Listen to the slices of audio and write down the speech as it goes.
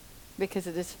because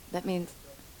that means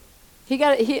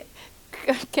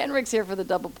Kenrick's here for the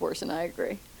double portion. I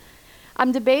agree.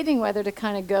 I'm debating whether to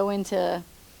kind of go into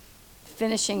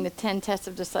finishing the 10 tests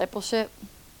of discipleship.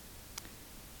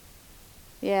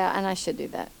 Yeah, and I should do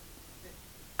that.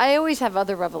 I always have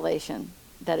other revelation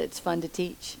that it's fun to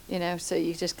teach, so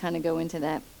you just kind of go into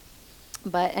that.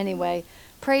 But anyway,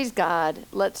 praise God.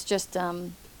 Let's just,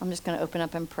 I'm just going to open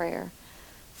up in prayer.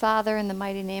 Father, in the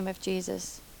mighty name of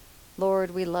Jesus,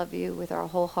 Lord, we love you with our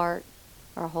whole heart,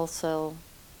 our whole soul,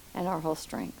 and our whole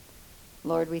strength.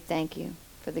 Lord, we thank you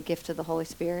for the gift of the Holy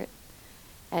Spirit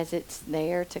as it's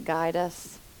there to guide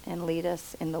us and lead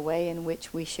us in the way in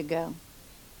which we should go.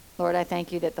 Lord, I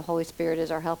thank you that the Holy Spirit is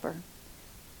our helper,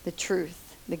 the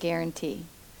truth, the guarantee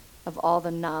of all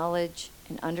the knowledge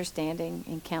and understanding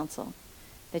and counsel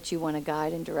that you want to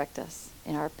guide and direct us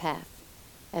in our path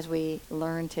as we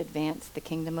learn to advance the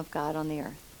kingdom of God on the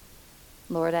earth.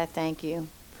 Lord, I thank you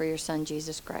for your Son,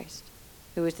 Jesus Christ,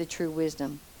 who is the true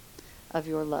wisdom of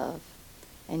your love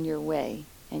and your way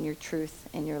and your truth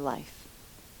and your life.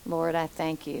 Lord, I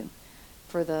thank you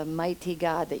for the mighty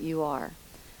God that you are,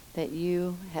 that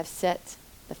you have set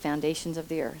the foundations of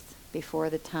the earth before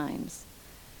the times,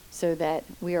 so that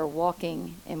we are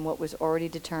walking in what was already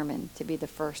determined to be the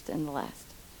first and the last.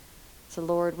 So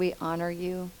Lord, we honor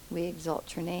you, we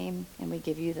exalt your name, and we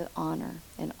give you the honor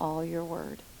in all your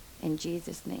word. In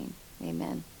Jesus' name,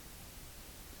 amen.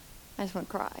 I just want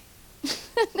to cry.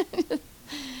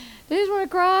 I just want to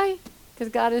cry because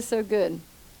God is so good.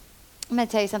 I'm going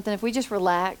to tell you something. If we just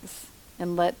relax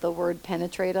and let the word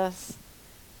penetrate us,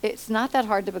 it's not that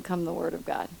hard to become the word of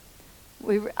God.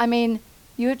 You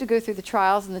have to go through the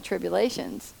trials and the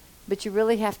tribulations, but you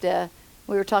really have to,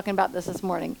 we were talking about this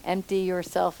morning, empty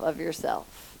yourself of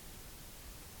yourself.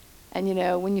 And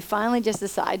when you finally just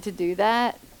decide to do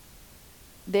that,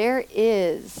 there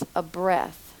is a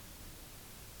breath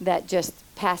that just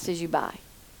passes you by.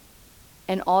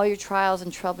 And all your trials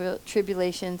and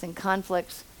tribulations and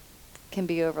conflicts can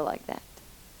be over like that.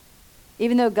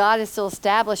 Even though God is still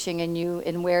establishing in you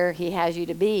and where he has you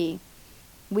to be,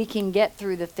 we can get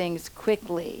through the things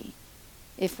quickly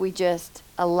if we just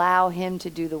allow him to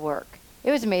do the work.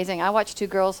 It was amazing. I watched 2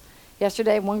 girls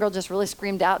yesterday. One girl just really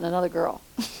screamed out, and another girl.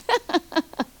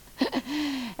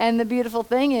 And the beautiful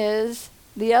thing is,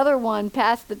 the other one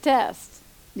passed the test.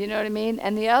 You know what I mean?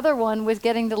 And the other one was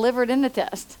getting delivered in the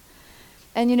test.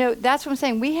 And that's what I'm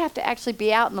saying. We have to actually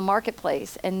be out in the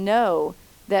marketplace and know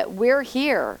that we're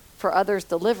here for others'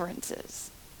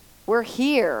 deliverances. We're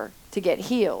here to get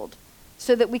healed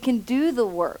so that we can do the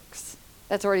works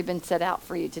that's already been set out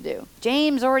for you to do.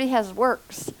 James already has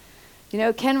works.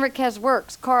 Kenrick has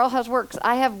works. Carl has works.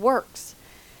 I have works.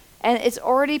 And it's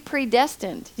already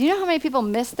predestined. Do you know how many people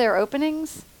miss their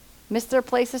openings? Miss their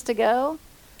places to go?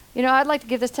 I'd like to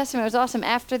give this testimony. It was awesome.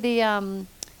 After the,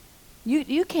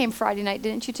 you came Friday night,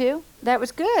 didn't you too? That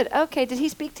was good. Okay, did he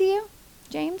speak to you,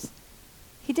 James?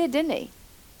 He did, didn't he?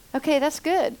 Okay, that's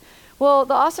good. Well,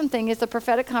 the awesome thing is the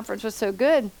prophetic conference was so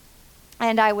good.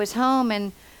 And I was home,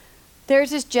 and there's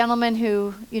this gentleman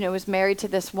who, was married to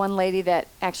this one lady that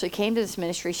actually came to this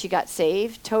ministry. She got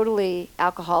saved, totally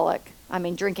alcoholic.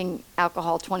 Drinking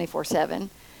alcohol 24/7.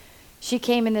 She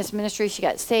came in this ministry. She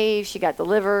got saved. She got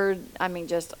delivered.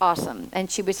 Just awesome.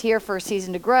 And she was here for a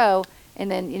season to grow,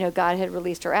 and then, God had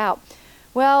released her out.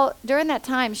 Well, during that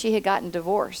time, she had gotten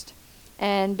divorced,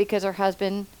 and because her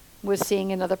husband was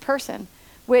seeing another person,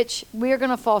 which we're going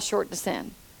to fall short to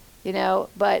sin,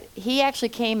 but he actually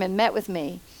came and met with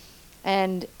me.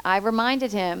 And I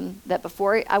reminded him that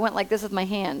before I went like this with my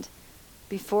hand,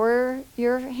 before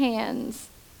your hands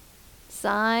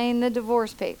sign the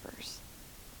divorce papers,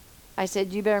 I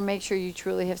said, you better make sure you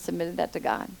truly have submitted that to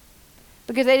God.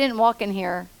 Because they didn't walk in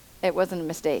here. It wasn't a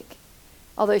mistake.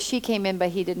 Although she came in, but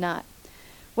he did not.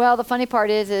 Well, the funny part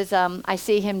is I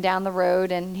see him down the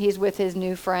road, and he's with his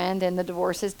new friend, and the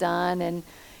divorce is done. And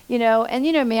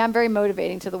me, I'm very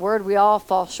motivating to the word. We all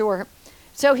fall short.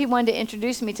 So he wanted to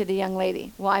introduce me to the young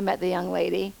lady. Well, I met the young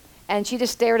lady, and she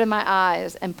just stared in my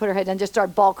eyes and put her head down and just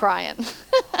started bawl crying.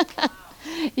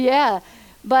 Yeah.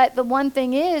 But the one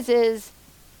thing is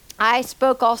I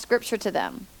spoke all scripture to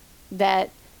them, that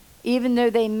even though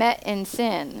they met in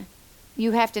sin,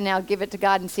 you have to now give it to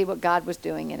God and see what God was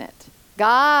doing in it.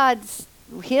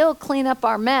 He'll clean up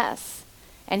our mess,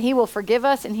 and he will forgive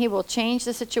us, and he will change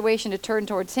the situation to turn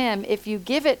towards him if you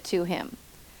give it to him.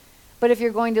 But if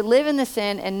you're going to live in the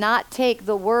sin and not take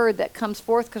the word that comes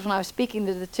forth, because when I was speaking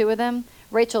to the 2 of them,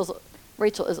 Rachel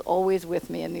is always with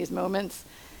me in these moments.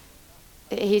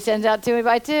 He sends out 2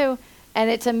 by 2, and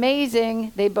it's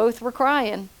amazing. They both were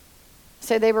crying.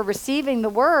 So they were receiving the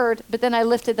word, but then I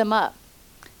lifted them up.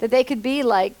 that they could be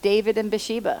like David and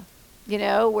Bathsheba,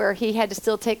 where he had to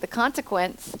still take the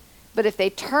consequence. But if they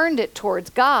turned it towards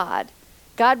God,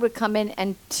 God would come in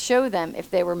and show them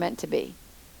if they were meant to be.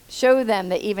 Show them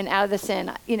that even out of the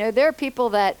sin, there are people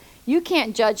that you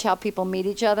can't judge how people meet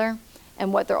each other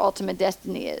and what their ultimate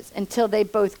destiny is until they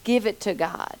both give it to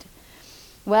God.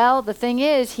 Well, the thing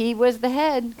is, he was the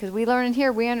head, because we learn in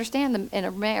here, we understand in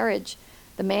a marriage,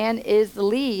 the man is the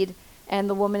lead and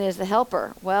the woman is the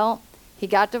helper. Well, he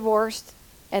got divorced,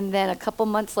 and then a couple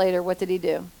months later, what did he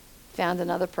do? Found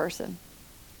another person.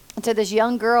 And so this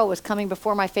young girl was coming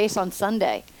before my face on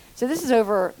Sunday. So this is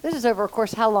over, of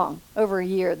course, how long? Over a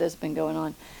year this has been going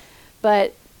on.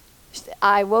 But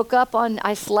I woke up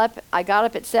I got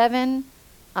up at 7.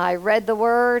 I read the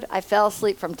word. I fell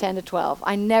asleep from 10 to 12.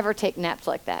 I never take naps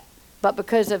like that. But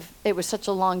because it was such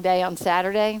a long day on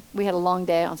Saturday, we had a long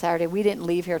day on Saturday. We didn't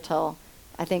leave here till,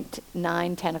 I think,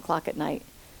 9, 10 o'clock at night.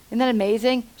 Isn't that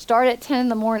amazing? Start at 10 in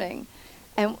the morning.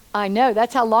 And I know,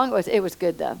 that's how long it was. It was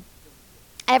good, though.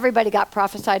 Everybody got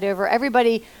prophesied over.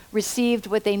 Everybody received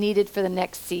what they needed for the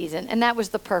next season. And that was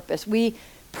the purpose. We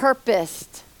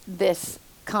purposed this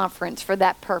conference for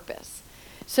that purpose.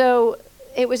 So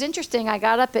it was interesting. I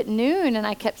got up at noon and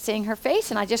I kept seeing her face,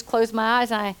 and I just closed my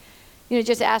eyes and I,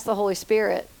 just asked the Holy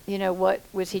Spirit, what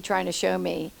was he trying to show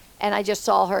me? And I just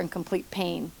saw her in complete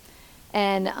pain.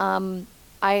 And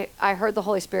I heard the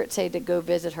Holy Spirit say to go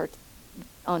visit her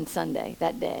on Sunday,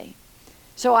 that day.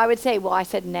 So I would say, well, I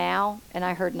said now, and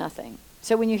I heard nothing.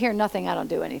 So when you hear nothing, I don't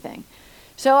do anything.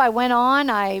 So I went on,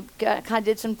 I kind of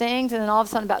did some things, and then all of a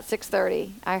sudden about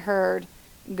 6:30, I heard,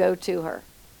 go to her.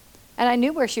 And I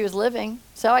knew where she was living.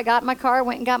 So I got in my car,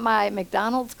 went and got my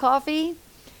McDonald's coffee,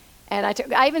 and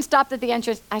I even stopped at the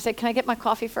entrance. I said, can I get my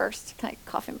coffee first? Can I get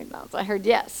coffee at McDonald's? I heard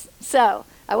yes. So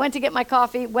I went to get my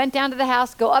coffee, went down to the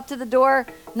house, go up to the door,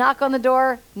 knock on the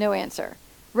door, no answer.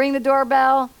 Ring the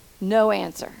doorbell, no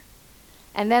answer.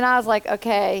 And then I was like,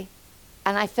 okay.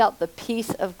 And I felt the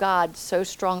peace of God so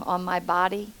strong on my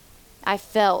body. I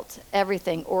felt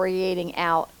everything orientating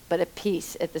out, but at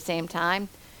peace at the same time.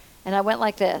 And I went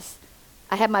like this.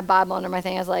 I had my Bible under my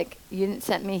thing. I was like, you didn't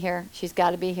send me here. She's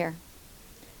got to be here.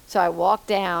 So I walked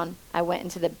down. I went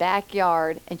into the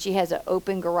backyard, and she has an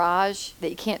open garage that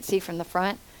you can't see from the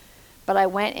front. But I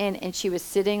went in, and she was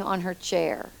sitting on her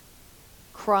chair,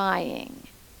 crying,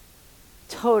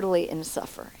 totally in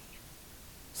suffering.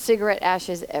 Cigarette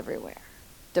ashes everywhere.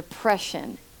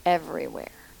 Depression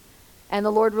everywhere. And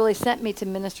the Lord really sent me to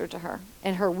minister to her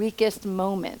in her weakest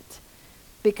moment,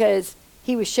 because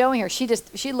he was showing her.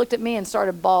 She looked at me and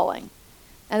started bawling.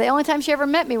 And the only time she ever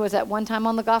met me was that one time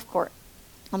on the golf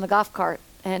cart.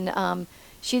 And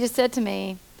she just said to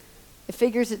me, it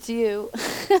figures it's you.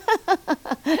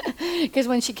 Because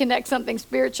when she connects something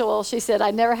spiritual, she said,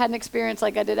 I never had an experience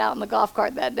like I did out in the golf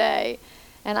cart that day.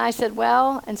 And I said,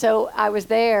 well, and so I was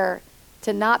there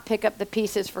to not pick up the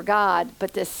pieces for God,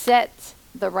 but to set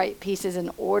the right pieces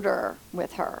in order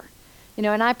with her.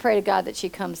 And I pray to God that she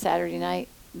comes Saturday night,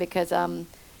 because,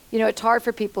 it's hard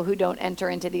for people who don't enter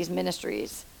into these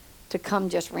ministries to come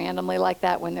just randomly like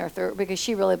that when they're through, because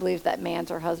she really believes that man's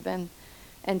her husband.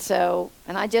 And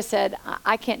I just said,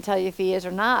 I can't tell you if he is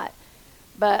or not,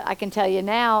 but I can tell you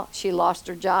now, she lost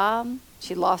her job,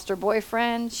 she lost her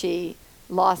boyfriend, she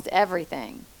lost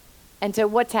everything. And so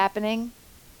what's happening?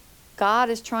 God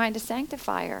is trying to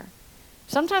sanctify her.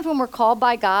 Sometimes when we're called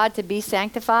by God to be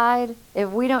sanctified, if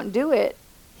we don't do it,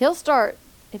 he'll start,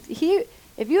 if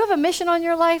you have a mission on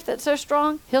your life that's so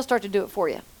strong, he'll start to do it for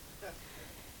you.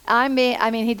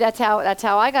 That's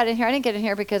how I got in here. I didn't get in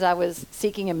here because I was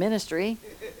seeking a ministry.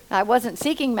 I wasn't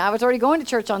seeking, I was already going to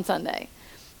church on Sunday.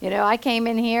 I came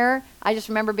in here, I just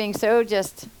remember being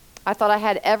I thought I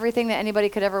had everything that anybody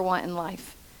could ever want in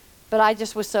life. But I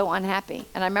just was so unhappy.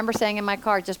 And I remember saying in my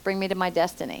car, just bring me to my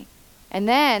destiny. And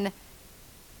then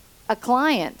a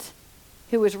client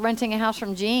who was renting a house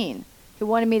from Jean, who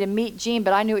wanted me to meet Jean,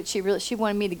 but I knew she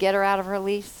wanted me to get her out of her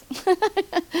lease.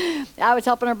 I was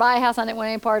helping her buy a house. I didn't want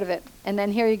any part of it. And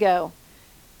then here you go.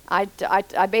 I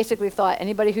basically thought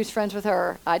anybody who's friends with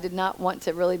her, I did not want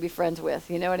to really be friends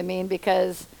with. You know what I mean?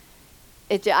 Because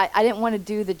I didn't want to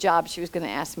do the job she was going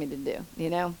to ask me to do,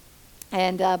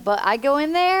 And but I go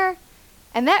in there,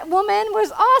 and that woman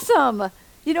was awesome.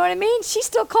 You know what I mean? She's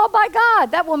still called by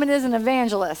God. That woman is an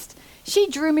evangelist. She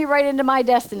drew me right into my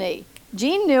destiny.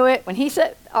 Gene knew it. When he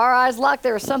said our eyes locked,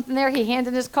 there was something there. He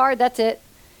handed his card. That's it.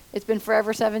 It's been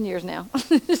forever 7 years now.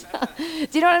 Do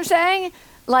you know what I'm saying?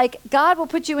 Like, God will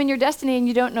put you in your destiny and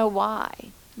you don't know why.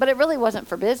 But it really wasn't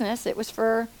for business. It was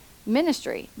for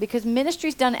ministry, because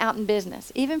ministry's done out in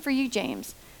business. Even for you,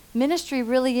 James, ministry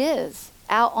really is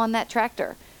out on that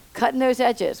tractor. cutting those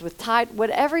edges with Tide,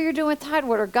 whatever you're doing with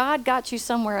Tidewater, God got you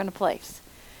somewhere in a place.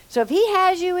 So if he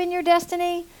has you in your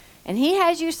destiny and he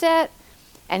has you set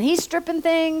and he's stripping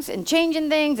things and changing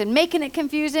things and making it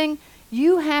confusing,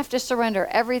 you have to surrender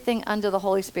everything under the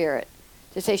Holy Spirit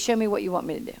to say, show me what you want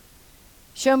me to do.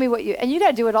 Show me what you, and you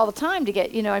got to do it all the time to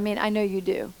get, I know you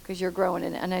do because you're growing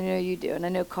in it, and I know you do, and I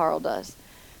know Carl does.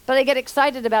 But I get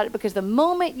excited about it because the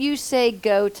moment you say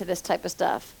go to this type of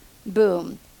stuff,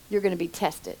 boom, you're going to be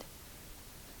tested.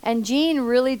 And Gene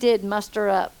really did muster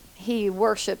up. He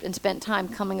worshiped and spent time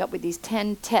coming up with these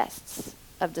 10 tests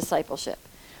of discipleship.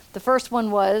 The first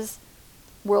one was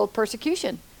world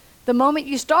persecution. The moment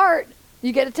you start,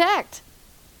 you get attacked.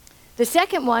 The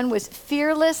second one was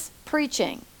fearless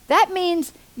preaching. That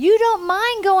means you don't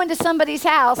mind going to somebody's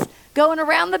house, going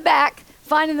around the back,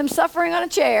 finding them suffering on a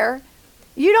chair.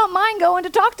 You don't mind going to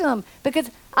talk to them because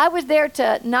I was there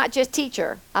to not just teach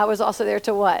her. I was also there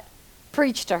to what?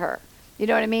 Preach to her. You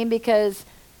know what I mean? Because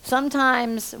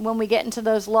sometimes when we get into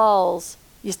those lulls,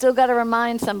 you still got to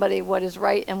remind somebody what is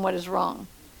right and what is wrong.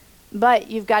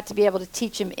 But you've got to be able to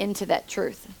teach them into that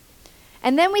truth.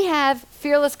 And then we have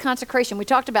fearless consecration. We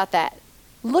talked about that.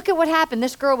 Look at what happened.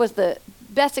 This girl was the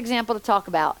best example to talk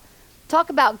about. Talk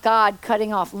about God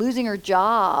cutting off, losing her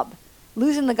job,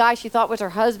 losing the guy she thought was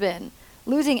her husband,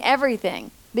 losing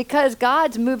everything because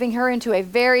God's moving her into a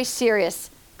very serious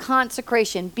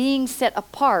consecration, being set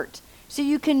apart so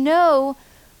you can know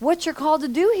what you're called to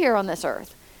do here on this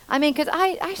earth. I mean, because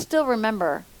I still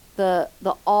remember the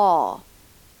awe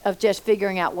of just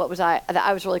figuring out that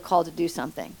I was really called to do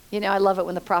something. I love it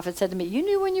when the prophet said to me, you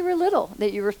knew when you were little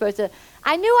that you were supposed to.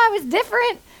 I knew I was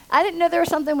different. I didn't know there was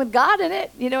something with God in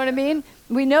it. You know what I mean?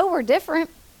 We know we're different,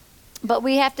 but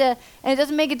we have to, and it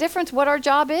doesn't make a difference what our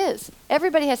job is.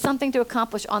 Everybody has something to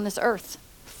accomplish on this earth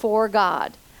for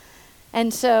God.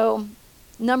 And so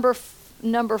number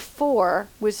 4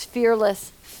 was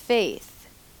fearless faith.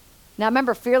 Now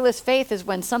remember, fearless faith is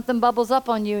when something bubbles up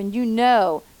on you and you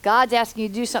know God's asking you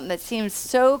to do something that seems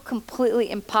so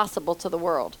completely impossible to the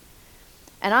world.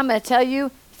 And I'm going to tell you,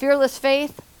 fearless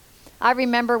faith, I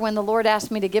remember when the Lord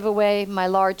asked me to give away my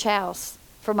large house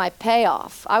for my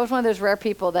payoff. I was one of those rare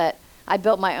people that I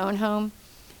built my own home.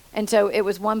 And so it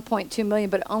was $1.2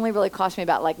 million, but it only really cost me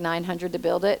about like $900 to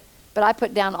build it. But I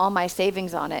put down all my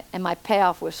savings on it, and my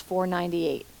payoff was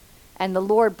 $498. And the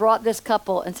Lord brought this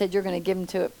couple and said, you're going to give them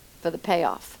to it for the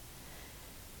payoff.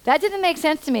 That didn't make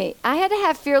sense to me. I had to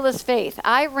have fearless faith.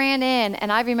 I ran in,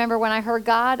 and I remember when I heard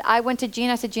God, I went to Gene.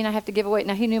 I said, Gene, I have to give away.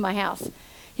 Now, he knew my house.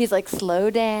 He's like,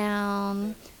 slow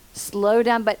down.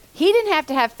 But he didn't have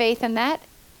to have faith in that.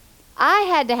 I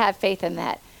had to have faith in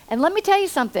that. And let me tell you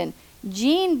something.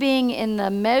 Gene being in the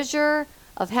measure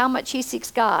of how much he seeks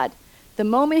God, the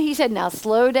moment he said, now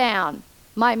slow down,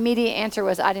 my immediate answer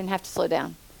was, I didn't have to slow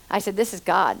down. I said, this is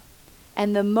God.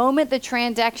 And the moment the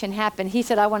transaction happened, he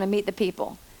said, I want to meet the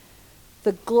people.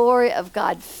 The glory of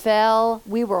God fell.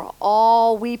 We were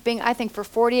all weeping. I think for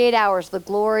 48 hours, the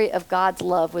glory of God's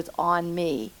love was on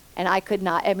me. And I could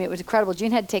not, it was incredible.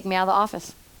 Gene had to take me out of the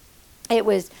office.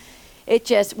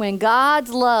 When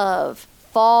God's love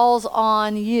falls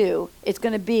on you, it's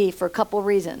going to be for a couple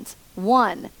reasons.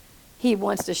 One, he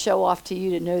wants to show off to you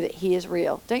to know that he is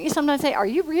real. Don't you sometimes say, are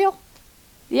you real?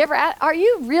 Are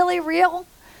you really real?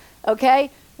 Okay.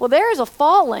 Well, there is a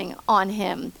falling on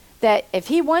him that if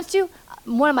he wants to,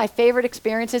 one of my favorite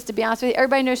experiences, to be honest with you,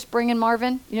 everybody knows Spring and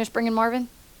Marvin? You know Spring and Marvin?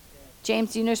 Yeah.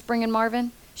 James, do you know Spring and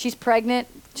Marvin? She's pregnant,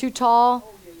 too tall.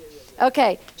 Oh, yeah.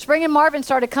 Okay. Spring and Marvin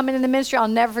started coming in the ministry. I'll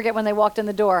never forget when they walked in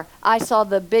the door. I saw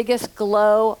the biggest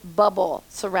glow bubble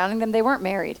surrounding them. They weren't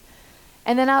married.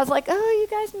 And then I was like, oh, you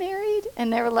guys married?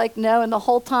 And they were like, no. And the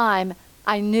whole time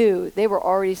I knew they were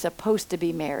already supposed to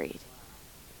be married.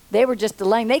 They were just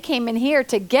delaying. They came in here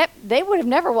they would have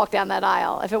never walked down that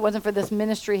aisle if it wasn't for this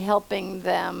ministry helping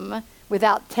them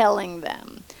without telling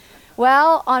them.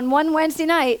 Well, on one Wednesday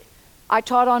night, I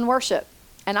taught on worship.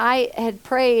 And I had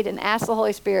prayed and asked the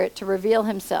Holy Spirit to reveal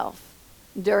himself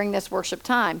during this worship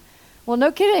time. Well,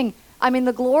 no kidding. I mean,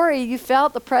 the glory, you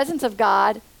felt the presence of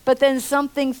God, but then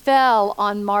something fell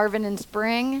on Marvin and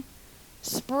Spring.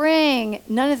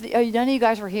 None of you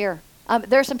guys were here.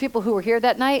 There are some people who were here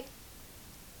that night.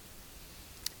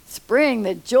 Spring,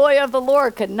 the joy of the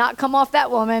Lord could not come off that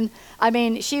woman. I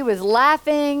mean, she was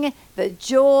laughing, the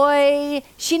joy.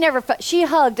 She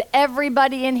hugged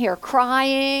everybody in here,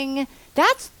 crying.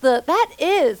 That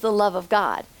is the love of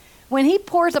God. When he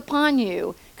pours upon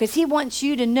you, because he wants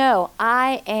you to know,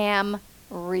 I am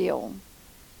real.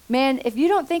 Man, if you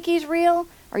don't think he's real,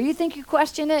 or you think you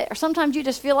question it, or sometimes you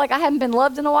just feel like I haven't been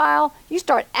loved in a while, you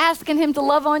start asking him to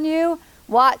love on you,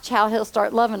 watch how he'll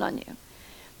start loving on you.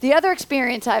 The other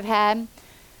experience I've had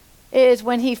is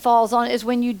when he falls on, is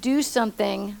when you do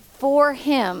something for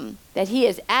him that he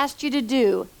has asked you to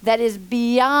do that is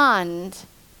beyond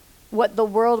what the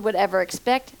world would ever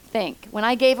expect, think. When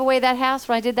I gave away that house,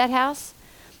 when I did that house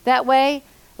that way,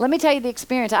 let me tell you the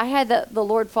experience. I had the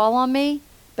Lord fall on me,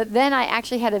 but then I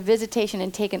actually had a visitation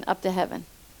and taken up to heaven.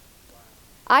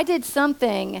 I did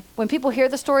something, when people hear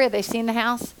the story or they've seen the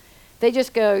house, they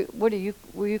just go, were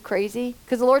you crazy?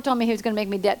 Because the Lord told me he was going to make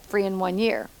me debt free in 1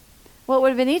 year. Well, it would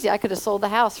have been easy. I could have sold the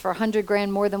house for $100,000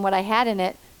 more than what I had in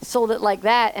it, sold it like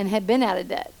that, and had been out of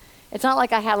debt. It's not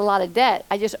like I had a lot of debt.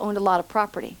 I just owned a lot of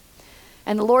property.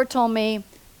 And the Lord told me,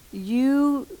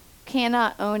 you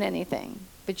cannot own anything,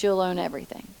 but you'll own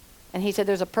everything. And he said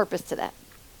there's a purpose to that.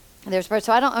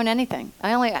 So I don't own anything.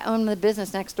 I only own the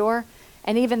business next door.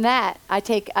 And even that, I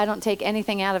don't take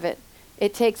anything out of it.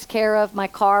 It takes care of, my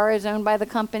car is owned by the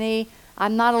company.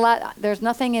 There's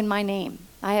nothing in my name.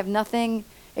 I have nothing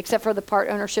except for the part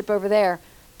ownership over there.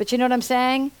 But you know what I'm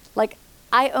saying? Like,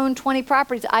 I own 20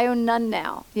 properties. I own none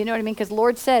now. You know what I mean? Because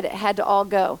Lord said it had to all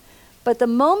go. But the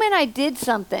moment I did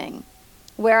something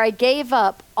where I gave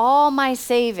up all my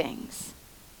savings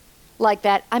like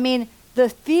that, I mean, the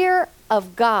fear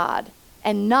of God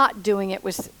and not doing it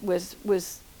was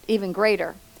even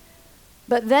greater.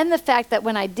 But then the fact that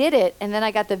when I did it, and then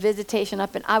I got the visitation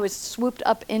up, and I was swooped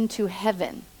up into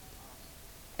heaven.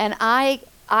 And I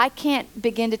can't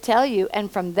begin to tell you. And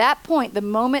from that point, the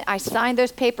moment I signed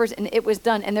those papers and it was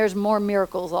done, and there's more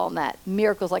miracles on that.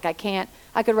 Miracles like I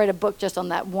could write a book just on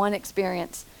that one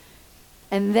experience.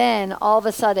 And then all of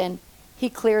a sudden, he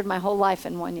cleared my whole life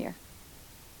in 1 year.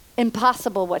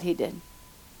 Impossible what he did.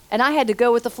 And I had to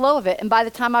go with the flow of it. And by the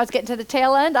time I was getting to the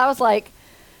tail end, I was like,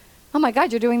 oh my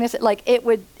God, you're doing this. Like it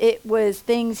was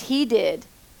things he did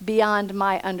beyond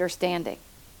my understanding.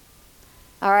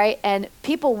 All right. And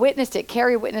people witnessed it.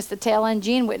 Carrie witnessed the tail end.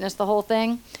 Jean witnessed the whole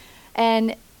thing.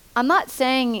 And I'm not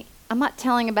telling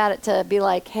about it to be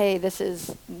like, hey, this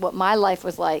is what my life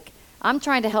was like. I'm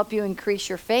trying to help you increase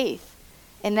your faith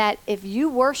in that if you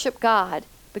worship God,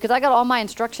 because I got all my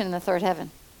instruction in the third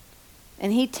heaven,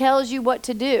 and he tells you what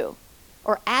to do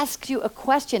or asks you a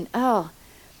question. Oh,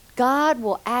 God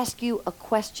will ask you a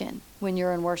question when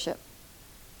you're in worship.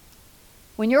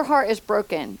 When your heart is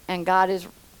broken and God is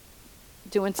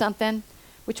doing something,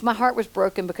 which my heart was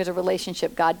broken because of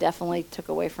relationship God definitely took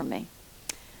away from me.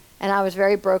 And I was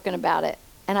very broken about it.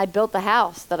 And I built the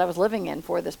house that I was living in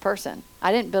for this person.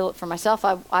 I didn't build it for myself.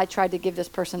 I tried to give this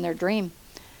person their dream.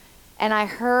 And I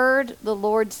heard the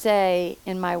Lord say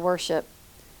in my worship,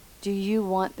 do you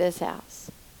want this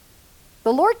house?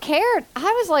 The Lord cared.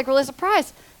 I was like really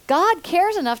surprised. God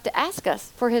cares enough to ask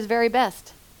us for his very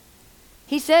best.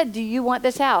 He said, do you want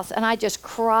this house? And I just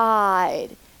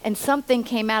cried. And something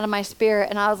came out of my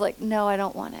spirit. And I was like, no, I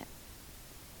don't want it.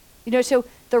 You know, so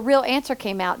the real answer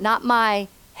came out, not my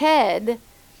head.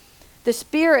 The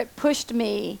Spirit pushed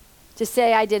me to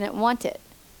say I didn't want it.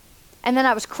 And then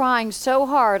I was crying so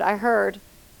hard, I heard,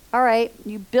 all right,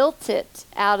 you built it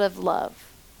out of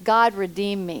love. God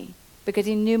redeemed me because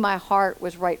he knew my heart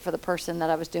was right for the person that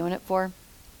I was doing it for.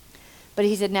 But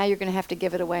he said, now you're going to have to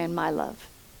give it away in my love.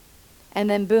 And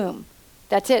then boom,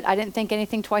 that's it. I didn't think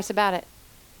anything twice about it.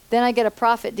 Then I get a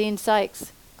prophet, Dean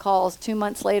Sykes, calls 2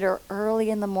 months later, early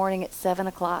in the morning at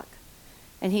 7:00.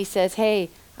 And he says,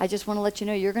 hey, I just want to let you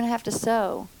know you're going to have to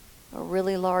sow a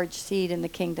really large seed in the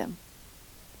kingdom.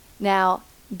 Now,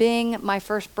 being my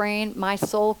first brain, my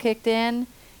soul kicked in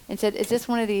and said, is this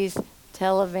one of these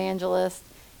televangelists?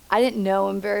 I didn't know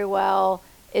him very well.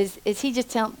 Is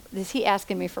he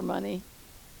asking me for money?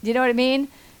 Do you know what I mean?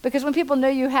 Because when people know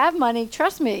you have money,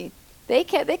 trust me, they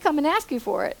come and ask you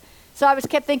for it. So I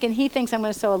kept thinking, he thinks I'm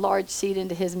going to sow a large seed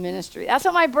into his ministry. That's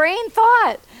what my brain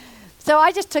thought. So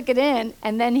I just took it in,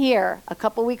 and then here, a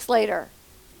couple weeks later,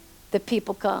 the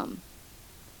people come.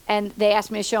 And they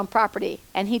asked me to show them property.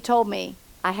 And he told me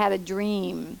I had a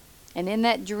dream. And in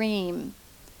that dream,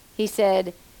 he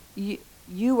said,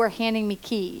 you were handing me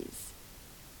keys.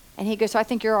 And he goes, so I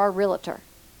think you're our realtor.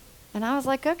 And I was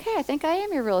like, okay, I think I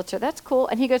am your realtor. That's cool.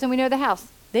 And he goes, and we know the house.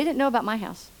 They didn't know about my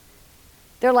house.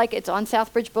 They're like, it's on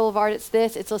Southbridge Boulevard. It's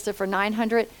this. It's listed for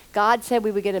 $900,000. God said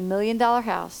we would get $1 million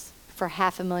house for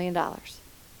 $500,000.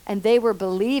 And they were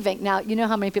believing. Now, you know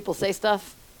how many people say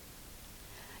stuff?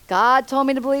 God told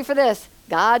me to believe for this.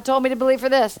 God told me to believe for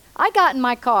this. I got in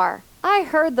my car. I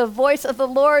heard the voice of the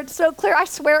Lord so clear. I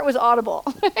swear it was audible.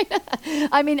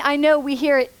 I mean, I know we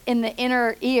hear it in the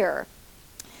inner ear.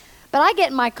 But I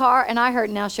get in my car and I heard,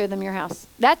 now show them your house.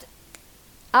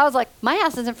 I was like, my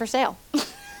house isn't for sale.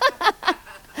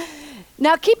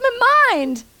 Now keep in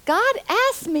mind, God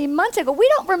asked me months ago. We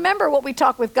don't remember what we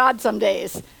talk with God some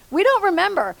days. We don't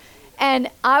remember. And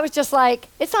I was just like,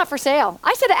 it's not for sale.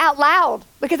 I said it out loud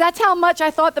because that's how much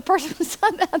I thought the person was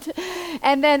about to.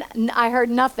 And then I heard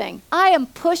nothing. I am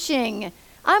pushing.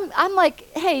 I'm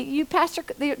like, hey, you pastor,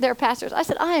 they're pastors. I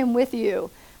said, I am with you.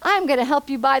 I'm going to help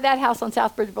you buy that house on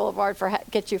Southbridge Boulevard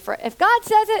get you for. If God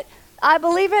says it, I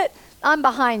believe it. I'm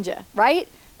behind you, right?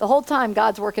 The whole time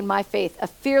God's working my faith. A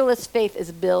fearless faith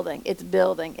is building. It's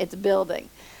building. It's building.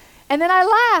 And then I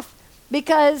laugh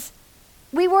because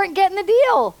we weren't getting the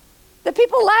deal. The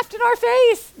people laughed in our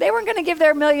face. They weren't going to give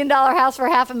their $1 million house for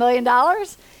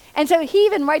 $500,000. And so he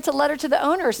even writes a letter to the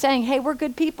owner saying, hey, we're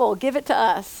good people. Give it to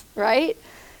us, right?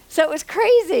 So it was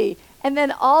crazy. And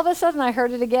then all of a sudden I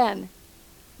heard it again.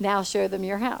 Now show them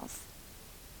your house.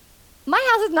 My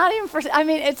house is not even for, I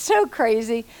mean, it's so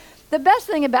crazy. The best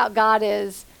thing about God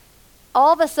is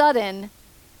all of a sudden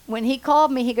when he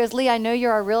called me, he goes, Leigh, I know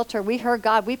you're our realtor. We heard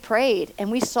God. We prayed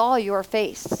and we saw your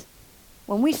face.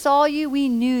 When we saw you, we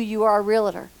knew you were a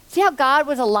realtor. See how God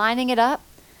was aligning it up?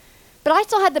 But I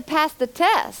still had to pass the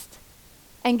test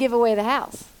and give away the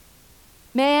house.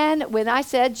 Man, when I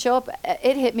said show up,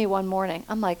 it hit me one morning.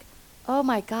 I'm like, oh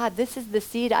my God, this is the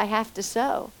seed I have to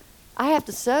sow. I have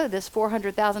to sow this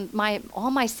 $400,000,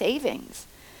 all my savings.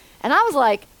 And I was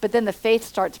like, but then the faith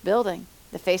starts building.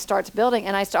 The faith starts building.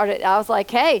 And I was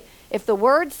like, hey, if the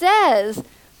word says,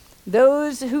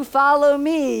 those who follow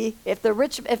me, if the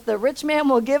rich man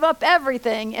will give up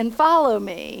everything and follow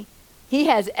me, he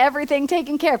has everything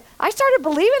taken care of. I started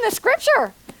believing the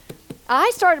scripture.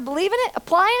 I started believing it,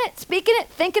 applying it, speaking it,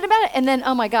 thinking about it. And then,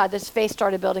 oh my God, this faith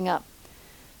started building up.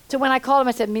 So when I called him,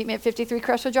 I said, meet me at 53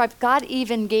 Crestwood Drive. God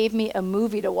even gave me a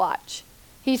movie to watch.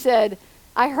 He said,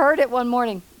 I heard it one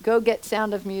morning, go get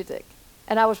Sound of Music.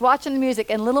 And I was watching the music,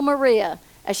 and little Maria,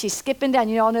 as she's skipping down,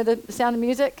 you all know the Sound of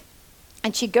Music?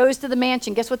 And she goes to the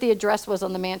mansion. Guess what the address was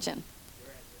on the mansion?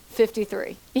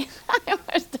 53. I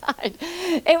almost died.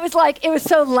 It was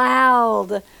so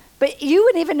loud. But you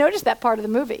wouldn't even notice that part of the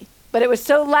movie. But it was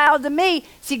so loud to me.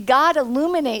 See, God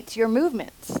illuminates your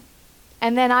movements.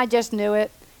 And then I just knew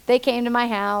it. They came to my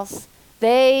house.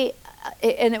 And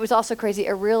it was also crazy.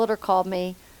 A realtor called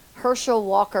me. Herschel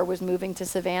Walker was moving to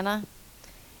Savannah.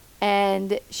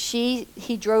 And he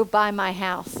drove by my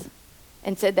house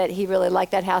and said that he really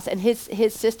liked that house. And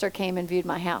his sister came and viewed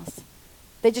my house.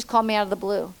 They just called me out of the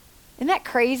blue. Isn't that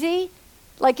crazy?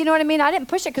 Like, you know what I mean? I didn't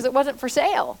push it because it wasn't for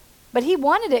sale. But he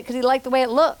wanted it because he liked the way it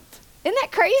looked. Isn't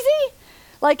that crazy?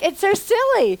 Like, it's so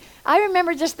silly. I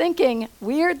remember just thinking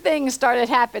weird things started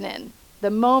happening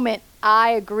the moment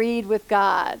I agreed with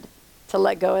God to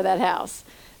let go of that house.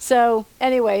 So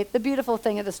anyway, the beautiful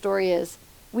thing of the story is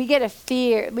we get a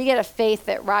faith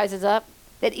that rises up,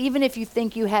 that even if you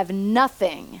think you have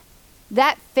nothing,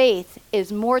 that faith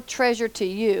is more treasure to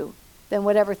you than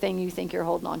whatever thing you think you're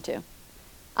holding on to.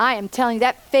 I am telling you,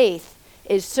 that faith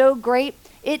is so great.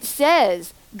 It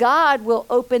says God will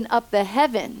open up the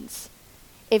heavens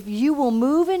if you will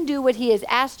move and do what he has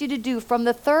asked you to do from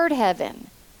the third heaven,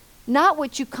 not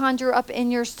what you conjure up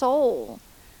in your soul.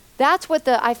 That's what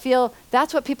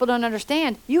that's what people don't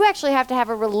understand. You actually have to have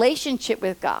a relationship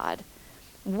with God,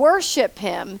 worship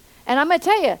him. And I'm going to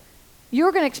tell you,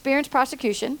 you're going to experience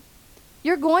prosecution.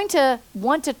 You're going to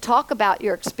want to talk about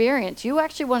your experience. You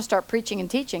actually want to start preaching and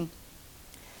teaching.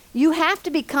 You have to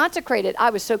be consecrated. I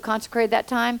was so consecrated that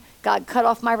time. God cut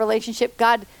off my relationship.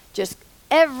 God just,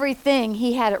 everything,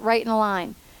 he had it right in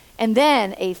line. And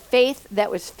then a faith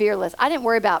that was fearless. I didn't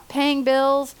worry about paying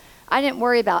bills. I didn't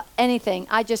worry about anything.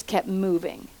 I just kept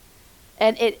moving.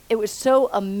 And it was so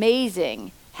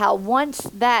amazing how once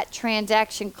that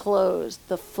transaction closed,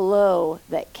 the flow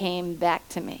that came back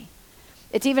to me.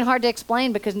 It's even hard to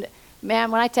explain because,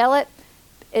 man, when I tell it,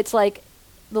 it's like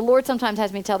the Lord sometimes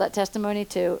has me tell that testimony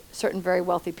to certain very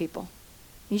wealthy people.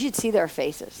 You should see their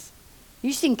faces.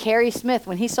 You've seen Carrie Smith.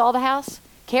 When he saw the house,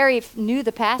 Carrie knew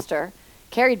the pastor.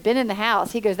 Carrie had been in the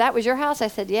house. He goes, that was your house? I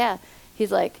said, yeah.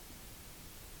 He's like,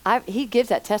 he gives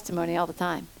that testimony all the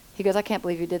time. He goes, I can't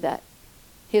believe you did that.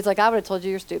 He's like, I would have told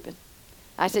you you're stupid.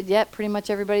 I said, yep, pretty much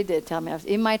everybody did tell me.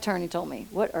 Even my attorney told me,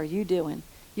 what are you doing?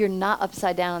 You're not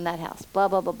upside down in that house, blah,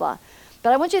 blah, blah, blah.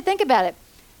 But I want you to think about it.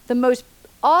 The most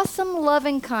awesome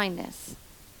loving kindness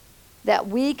that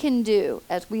we can do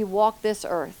as we walk this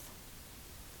earth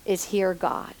is hear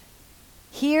God.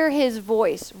 Hear his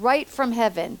voice right from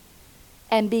heaven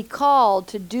and be called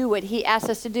to do what he asks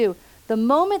us to do. The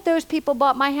moment those people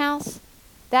bought my house,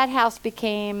 that house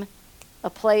became a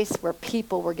place where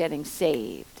people were getting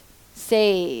saved.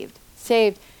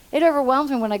 It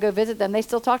overwhelms me when I go visit them. They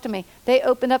still talk to me. They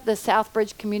opened up the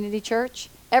Southbridge Community Church.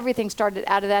 Everything started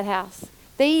out of that house.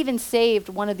 They even saved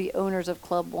one of the owners of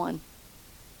Club One.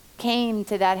 Came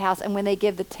to that house, and when they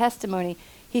give the testimony,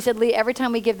 he said, Leigh, every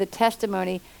time we give the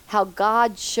testimony, how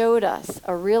God showed us,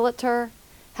 a realtor,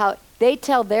 how they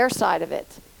tell their side of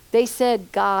it. They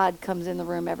said God comes in the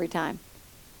room every time.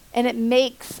 And it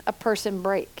makes a person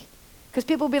break. Because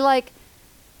people will be like,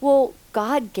 well,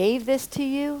 God gave this to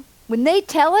you. When they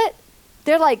tell it,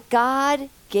 they're like, God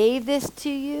gave this to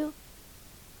you.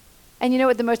 And you know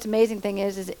what the most amazing thing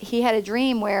is he had a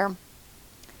dream where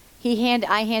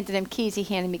I handed him keys, he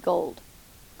handed me gold.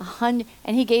 And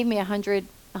he gave me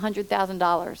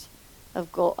 $100,000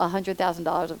 of gold,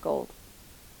 $100,000 of gold.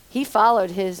 He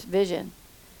followed his vision.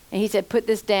 And he said, put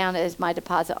this down as my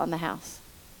deposit on the house.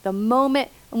 The moment,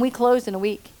 and we closed in a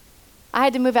week. I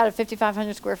had to move out of a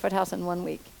 5,500 square foot house in 1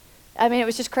 week. I mean, it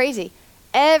was just crazy.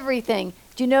 Everything.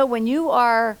 Do you know when you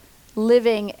are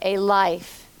living a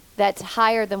life that's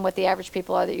higher than what the average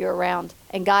people are that you're around,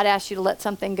 and God asks you to let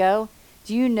something go,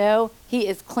 do you know he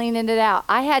is cleaning it out?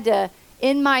 I had to,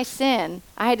 in my sin,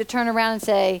 I had to turn around and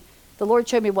say, the Lord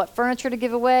showed me what furniture to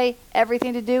give away,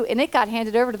 everything to do, and it got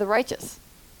handed over to the righteous.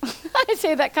 I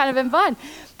say that kind of in fun.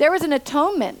 There was an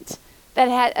atonement that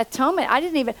had atonement.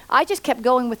 I just kept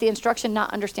going with the instruction,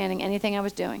 not understanding anything I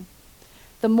was doing.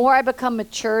 The more I become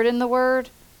matured in the word,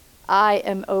 I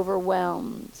am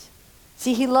overwhelmed.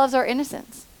 See, he loves our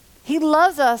innocence. He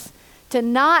loves us to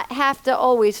not have to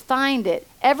always find it.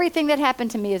 Everything that happened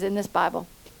to me is in this Bible.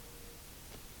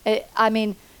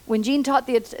 When Jean taught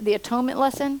the atonement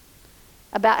lesson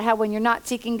about how when you're not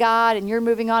seeking God and you're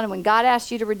moving on, and when God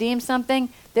asks you to redeem something,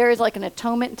 there is like an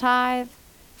atonement tithe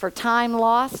for time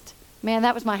lost. Man,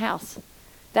 that was my house.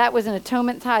 That was an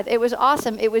atonement tithe. It was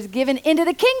awesome. It was given into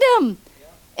the kingdom.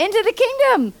 Yeah. Into the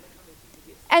kingdom.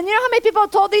 And you know how many people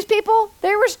told these people?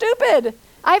 They were stupid.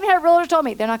 I even had realtors told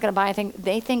me they're not going to buy anything.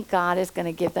 They think God is going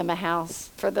to give them a house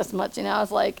for this much. I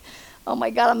was like, oh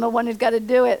my God, I'm the one who's got to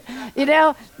do it.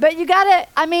 But you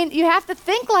have to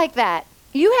think like that.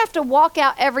 You have to walk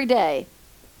out every day.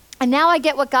 And now I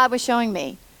get what God was showing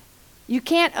me. You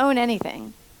can't own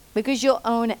anything because you'll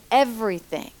own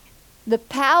everything. The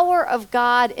power of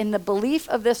God in the belief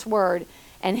of this word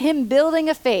and him building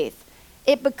a faith,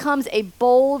 it becomes a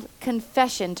bold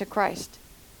confession to Christ.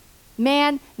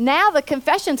 Man, now the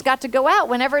confession's got to go out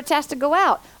whenever it has to go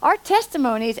out. Our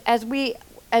testimonies as we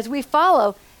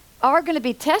follow are going to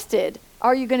be tested.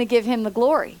 Are you going to give him the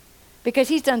glory? Because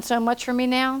he's done so much for me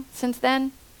now since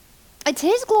then. It's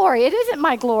his glory. It isn't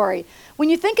my glory. When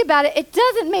you think about it, it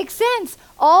doesn't make sense.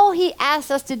 All he asks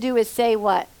us to do is say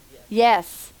what?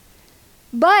 Yes.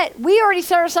 But we already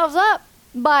set ourselves up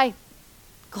by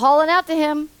calling out to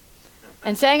him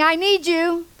and saying, I need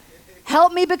you.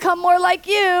 Help me become more like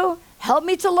you. Help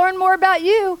me to learn more about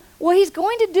you. Well, he's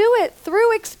going to do it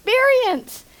through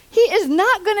experience. He is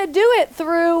not going to do it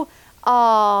through,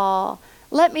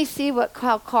 let me see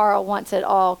how Carl wants it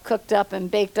all cooked up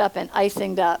and baked up and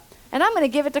icinged up. And I'm going to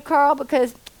give it to Carl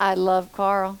because I love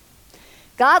Carl.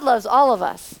 God loves all of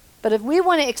us. But if we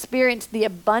want to experience the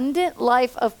abundant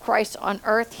life of Christ on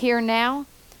earth here now,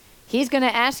 he's going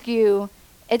to ask you,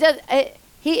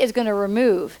 he is going to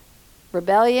remove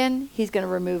rebellion. He's going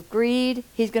to remove greed.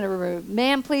 He's going to remove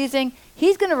man-pleasing.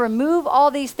 He's going to remove all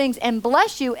these things and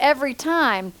bless you every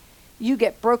time you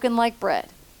get broken like bread.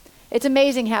 It's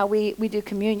amazing how we do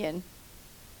communion.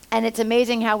 And it's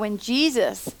amazing how when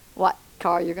Jesus,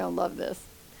 Carl, you're going to love this.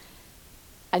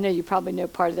 I know you probably know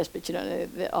part of this, but you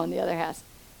don't know on the other half.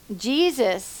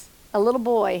 Jesus, a little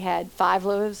boy, had 5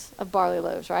 loaves of barley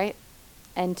loaves, right?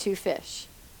 And 2 fish.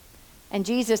 And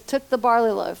Jesus took the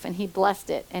barley loaf and he blessed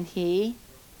it and he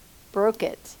broke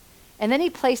it. And then he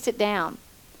placed it down.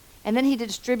 And then he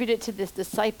distributed it to his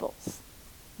disciples.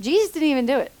 Jesus didn't even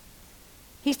do it.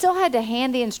 He still had to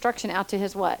hand the instruction out to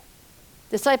his what?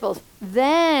 Disciples.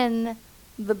 Then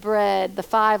the bread, the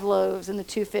 5 loaves and the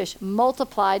 2 fish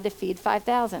multiplied to feed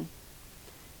 5,000.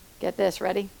 Get this,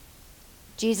 ready?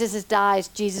 Jesus dies.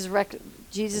 Jesus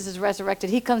is resurrected.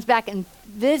 He comes back and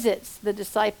visits the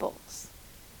disciples.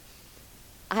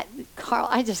 Carl,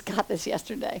 I just got this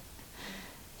yesterday.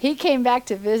 He came back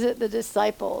to visit the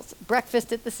disciples.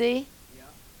 Breakfast at the sea. Yeah.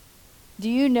 Do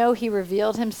you know he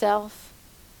revealed himself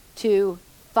to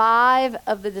 5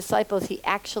 of the disciples he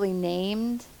actually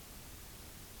named?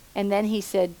 And then he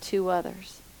said 2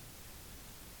 others.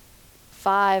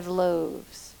 5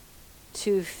 loaves,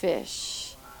 2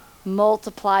 fish. Wow.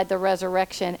 Multiplied the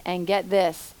resurrection. And get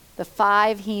this, the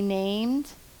 5 he named,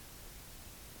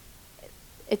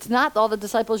 it's not all the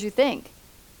disciples you think,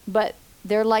 but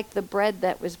they're like the bread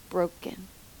that was broken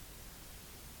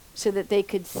so that they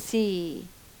could see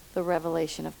the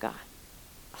revelation of God.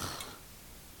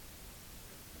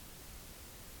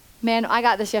 Man, I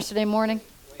got this yesterday morning.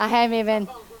 I haven't even.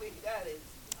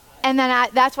 And then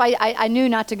that's why I knew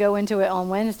not to go into it on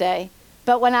Wednesday.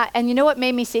 But and you know what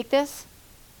made me seek this?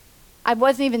 I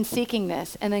wasn't even seeking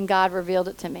this, and then God revealed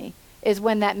it to me, is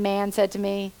when that man said to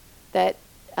me that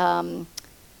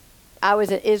I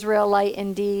was an Israelite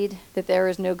indeed, that there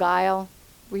is no guile.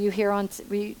 Were you here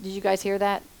did you guys hear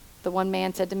that? The one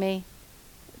man said to me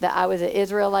that I was an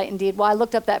Israelite indeed. Well, I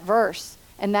looked up that verse,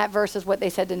 and that verse is what they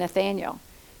said to Nathaniel.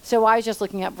 So I was just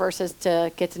looking up verses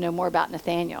to get to know more about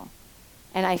Nathaniel.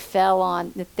 And I fell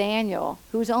on Nathaniel,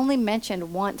 who's only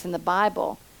mentioned once in the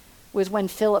Bible, was when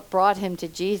Philip brought him to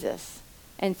Jesus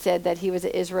and said that he was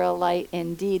an Israelite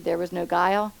indeed, there was no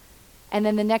guile. And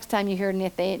then the next time you hear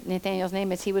Nathaniel's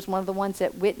name is he was one of the ones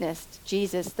that witnessed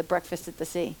Jesus, the breakfast at the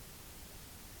sea.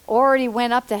 Already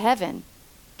went up to heaven,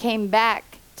 came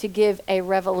back to give a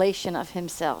revelation of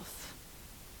himself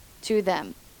to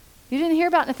them. You didn't hear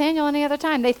about Nathaniel any other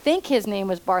time. They think his name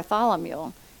was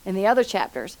Bartholomew in the other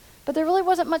chapters, but there really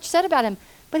wasn't much said about him.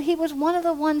 But he was one of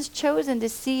the ones chosen to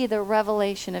see the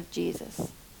revelation of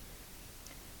Jesus.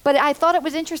 But I thought it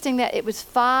was interesting that it was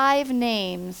 5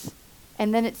 names,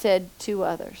 and then it said 2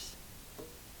 others.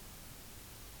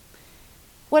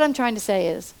 What I'm trying to say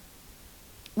is,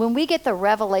 when we get the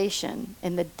revelation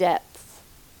in the depths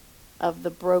of the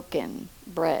broken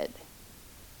bread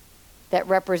that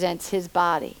represents his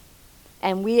body,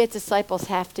 and we as disciples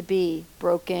have to be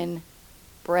broken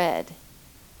bread,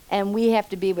 and we have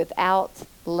to be without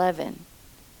leaven.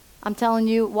 I'm telling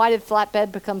you, why did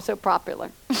flatbread become so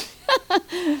popular?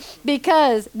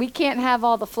 Because we can't have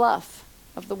all the fluff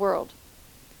of the world.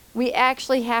 We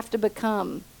actually have to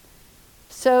become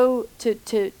so to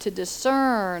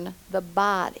discern the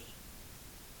body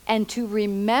and to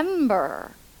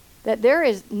remember that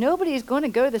nobody is going to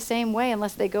go the same way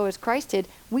unless they go as Christ did.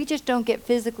 We just don't get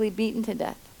physically beaten to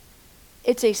death.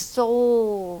 It's a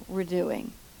soul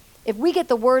renewing. If we get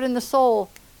the word in the soul,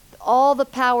 all the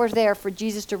power's there for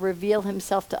Jesus to reveal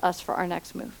himself to us for our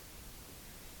next move.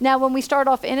 Now, when we start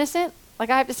off innocent, like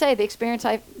I have to say, the experience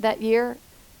that year,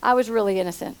 I was really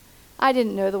innocent. I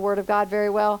didn't know the word of God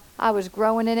very well. I was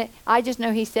growing in it. I just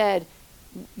know he said,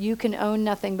 you can own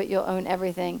nothing, but you'll own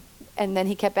everything. And then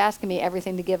he kept asking me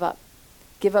everything to give up.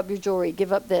 Give up your jewelry,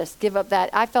 give up this, give up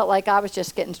that. I felt like I was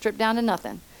just getting stripped down to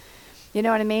nothing. You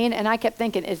know what I mean? And I kept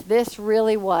thinking, is this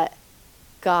really what?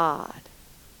 God.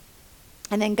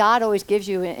 And then God always gives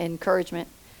you encouragement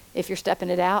if you're stepping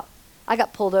it out. I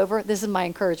got pulled over. This is my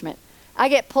encouragement. I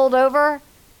get pulled over.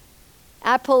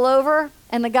 I pull over,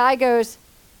 and the guy goes,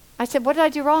 I said, what did I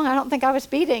do wrong? I don't think I was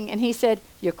speeding. And he said,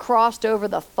 you crossed over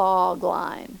the fog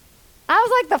line. I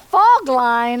was like, the fog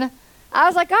line? I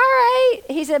was like, all right.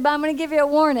 He said, but I'm going to give you a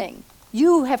warning.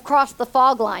 You have crossed the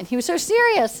fog line. He was so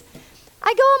serious.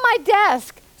 I go on my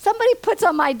desk. Somebody puts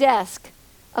on my desk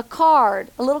a card,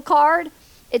 a little card.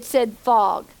 It said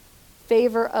fog,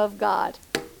 favor of God.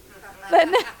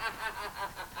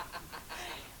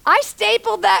 I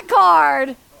stapled that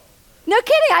card. No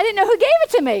kidding. I didn't know who gave it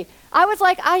to me.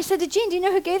 I said to Gene, do you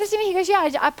know who gave this to me? He goes, yeah,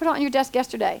 I put it on your desk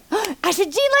yesterday. I said,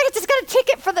 Gene, I just got a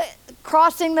ticket for the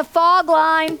crossing the fog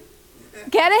line.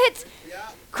 Get it? Yeah.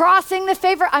 Crossing the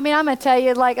favor. I mean, I'm going to tell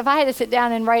you, like, if I had to sit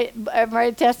down and write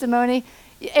a testimony,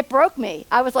 it broke me.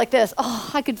 I was like this.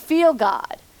 Oh, I could feel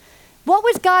God. What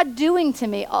was God doing to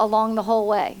me along the whole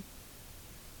way?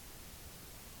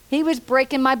 He was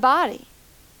breaking my body.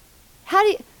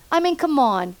 Come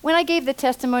on. When I gave the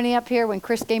testimony up here, when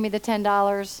Chris gave me the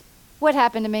 $10, what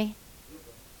happened to me?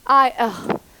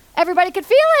 Everybody could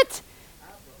feel it.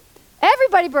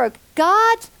 Everybody broke.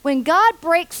 When God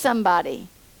breaks somebody,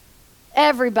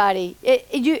 everybody,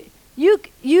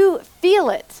 you feel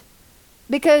it,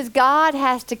 because God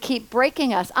has to keep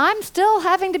breaking us. I'm still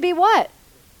having to be what?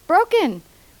 Broken.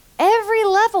 Every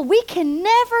level. We can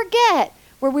never get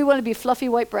where we want to be fluffy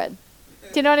white bread.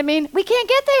 Do you know what I mean? We can't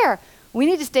get there. We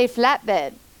need to stay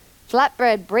flatbread.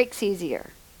 Flatbread breaks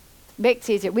easier.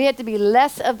 We have to be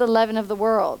less of the leaven of the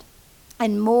world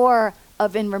and more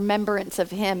of in remembrance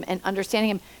of him and understanding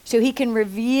him so he can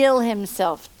reveal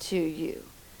himself to you.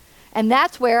 And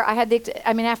that's where I had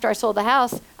after I sold the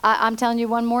house, I'm telling you,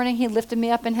 one morning he lifted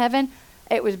me up in heaven.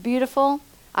 It was beautiful.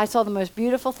 I saw the most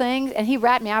beautiful things, and he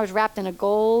wrapped me. I was wrapped in a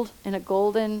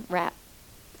golden wrap.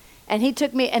 And he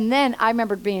took me, and then I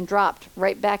remembered being dropped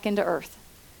right back into earth.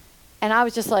 And I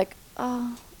was just like,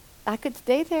 oh, I could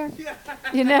stay there.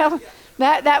 You know,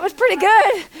 that was pretty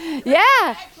good.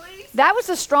 Yeah. That was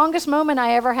the strongest moment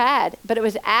I ever had, but it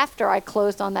was after I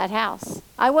closed on that house.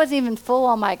 I wasn't even full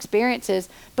on my experiences,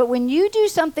 but when you do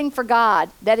something for God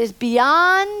that is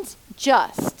beyond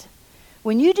just,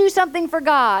 when you do something for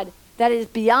God that is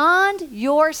beyond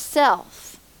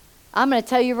yourself. I'm going to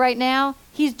tell you right now,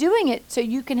 he's doing it so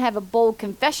you can have a bold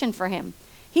confession for him.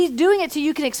 He's doing it so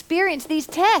you can experience these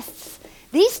tests.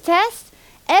 These tests,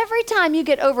 every time you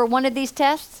get over one of these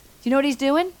tests, do you know what he's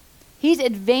doing? He's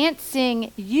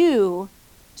advancing you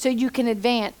so you can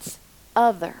advance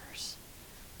others.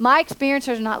 My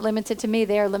experiences are not limited to me.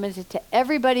 They are limited to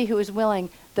everybody who is willing.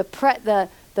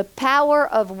 The power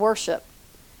of worship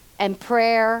and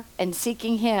prayer and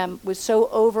seeking him was so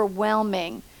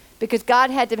overwhelming because God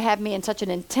had to have me in such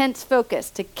an intense focus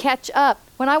to catch up.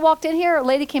 When I walked in here, a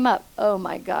lady came up. Oh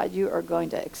my God, you are going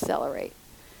to accelerate.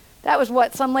 That was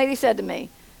what some lady said to me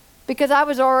because I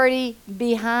was already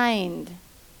behind.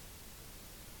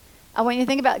 I want you to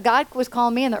think about it. God was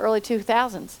calling me in the early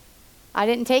 2000s. I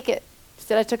didn't take it.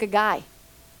 Instead, I took a guy.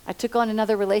 I took on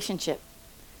another relationship.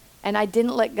 And I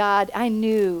didn't let God, I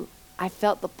knew, I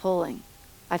felt the pulling.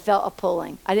 I felt a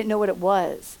pulling. I didn't know what it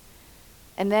was.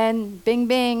 And then, bing,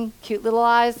 bing, cute little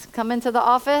eyes come into the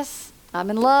office. I'm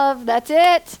in love. That's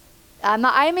it.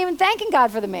 I'm even thanking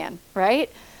God for the man, right?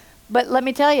 But let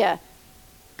me tell you,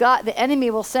 God, the enemy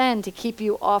will send to keep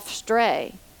you off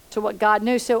stray to what God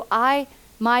knew. So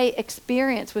my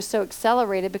experience was so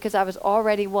accelerated because I was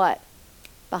already what?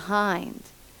 Behind.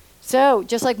 So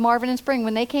just like Marvin and Spring,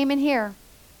 when they came in here,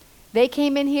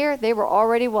 they were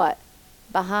already what?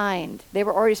 Behind. They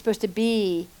were already supposed to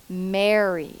be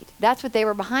married. That's what they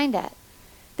were behind at.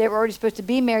 They were already supposed to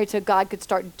be married so God could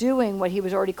start doing what he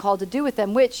was already called to do with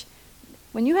them, which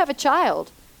when you have a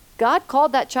child, God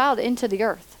called that child into the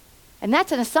earth. And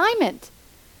that's an assignment.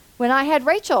 When I had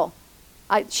Rachel,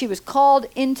 she was called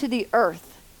into the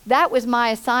earth. That was my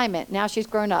assignment. Now she's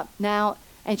grown up.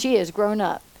 And she is grown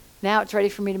up. Now it's ready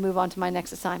for me to move on to my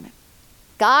next assignment.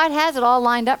 God has it all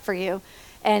lined up for you,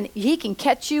 and he can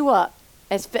catch you up.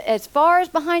 As far as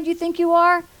behind you think you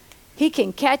are, he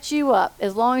can catch you up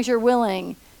as long as you're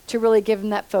willing to really give him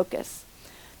that focus.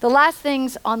 The last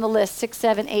things on the list, 6,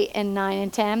 7, 8, and 9,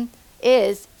 and 10,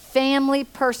 is family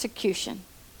persecution.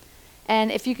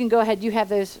 And if you can go ahead, you have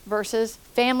those verses.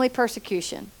 Family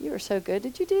persecution. You are so good.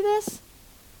 Did you do this?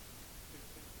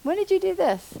 When did you do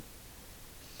this?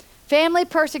 Family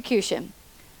persecution.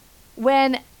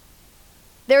 When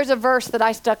there's a verse that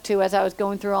I stuck to as I was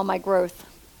going through all my growth,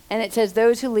 and it says,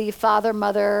 those who leave father,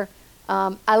 mother,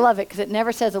 I love it because it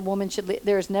never says a woman should leave.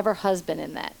 There's never husband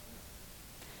in that.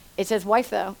 It says wife,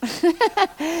 though.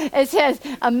 It says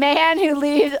a man who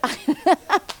leaves. It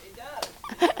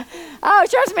does. Oh,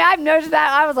 trust me, I've noticed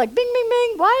that. I was like, bing, bing,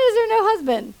 bing. Why is there no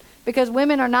husband? Because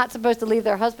women are not supposed to leave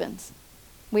their husbands.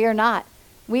 We are not.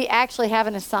 We actually have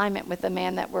an assignment with the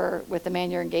man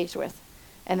you're engaged with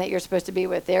and that you're supposed to be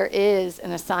with. There is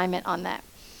an assignment on that.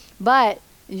 But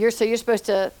you're supposed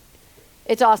to,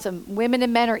 it's awesome. Women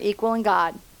and men are equal in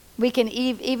God. We can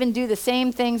even do the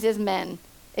same things as men,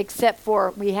 except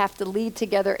for we have to lead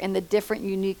together in the different,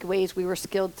 unique ways we were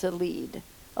skilled to lead.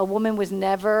 A woman was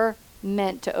never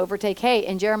meant to overtake. Hey,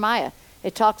 in Jeremiah,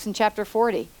 it talks in chapter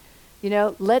 40,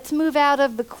 let's move out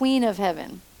of the queen of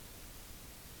heaven.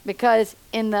 Because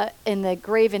in the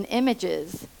graven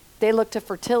images, they look to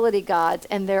fertility gods,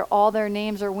 and all their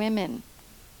names are women.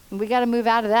 And we got to move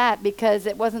out of that because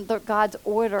it wasn't God's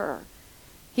order.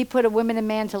 He put a woman and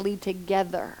man to lead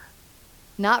together.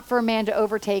 Not for a man to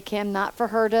overtake him, not for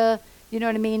her to,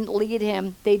 lead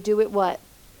him. They do it what?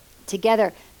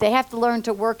 Together. They have to learn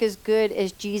to work as good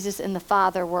as Jesus and the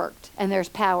Father worked. And there's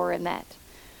power in that.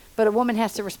 But a woman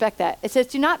has to respect that. It says,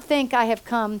 do not think I have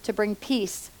come to bring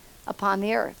peace upon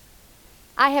the earth.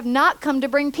 I have not come to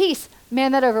bring peace.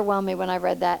 Man, that overwhelmed me when I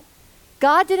read that.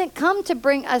 God didn't come to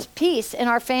bring us peace in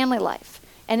our family life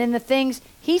and in the things.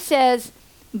 He says,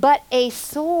 but a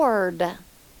sword.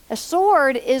 A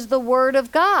sword is the word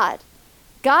of God.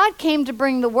 God came to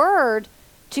bring the word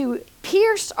to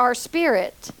pierce our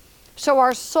spirit so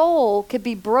our soul could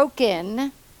be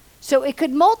broken so it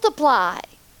could multiply.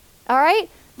 All right?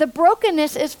 The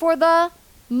brokenness is for the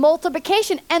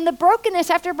multiplication. And the brokenness,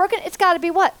 after broken, it's got to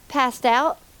be what? Passed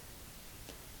out.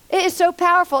 It is so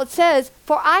powerful. It says,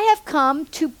 for I have come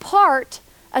to part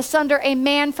asunder a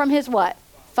man from his what?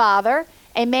 Father.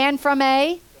 A man from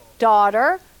a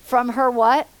daughter. From her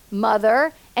what?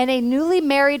 Mother. And a newly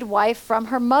married wife from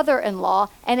her mother-in-law.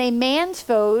 And a man's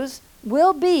foes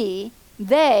will be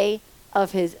they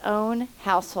of his own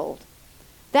household.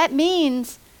 That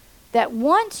means that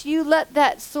once you let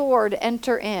that sword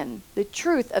enter in, the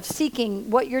truth of seeking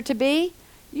what you're to be,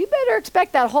 you better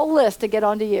expect that whole list to get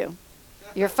onto you.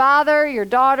 Your father, your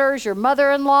daughters, your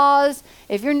mother-in-laws,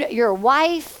 if your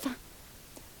wife.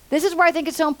 This is where I think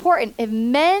it's so important. If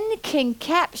men can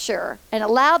capture and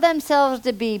allow themselves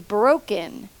to be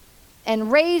broken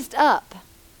and raised up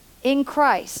in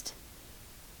Christ,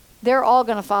 they're all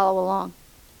going to follow along.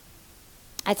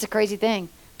 That's a crazy thing.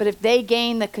 But if they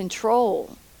gain the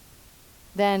control,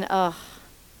 then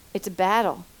it's a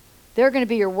battle. They're going to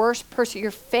be your worst person,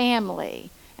 your family.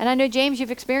 And I know, James,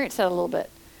 you've experienced that a little bit.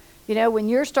 You know, when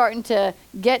you're starting to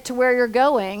get to where you're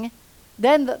going,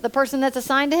 then the person that's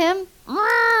assigned to him,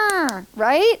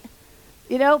 right?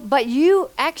 You know, but you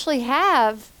actually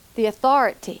have the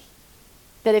authority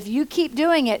that if you keep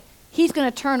doing it, he's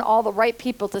going to turn all the right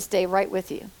people to stay right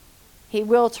with you. He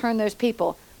will turn those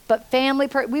people. But family,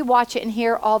 we watch it and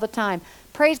hear all the time.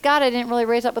 Praise God, I didn't really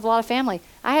raise up with a lot of family.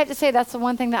 I have to say that's the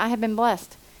one thing that I have been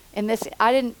blessed. In this,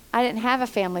 I didn't have a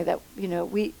family that, you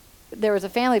know, there was a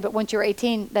family, but once you're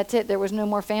 18, that's it. There was no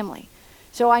more family.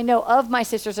 So I know of my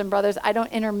sisters and brothers, I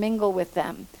don't intermingle with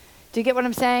them. Do you get what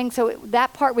I'm saying? So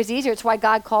that part was easier. It's why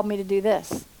God called me to do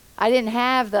this. I didn't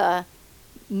have the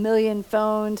million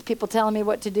phones, people telling me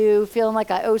what to do, feeling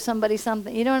like I owe somebody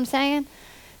something. You know what I'm saying?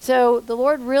 So the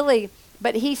Lord really,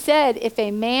 but he said, if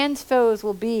a man's foes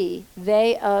will be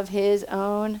they of his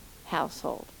own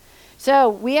household. So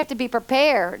we have to be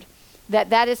prepared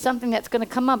that is something that's going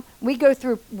to come up. We go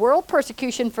through world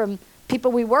persecution from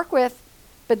people we work with,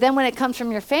 but then when it comes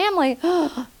from your family,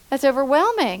 that's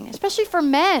overwhelming, especially for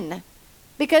men.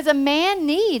 Because a man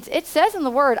needs, it says in the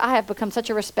word, I have become such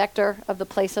a respecter of the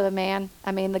place of a man.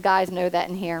 I mean, the guys know that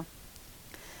in here.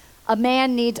 A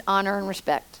man needs honor and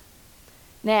respect.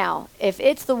 Now, if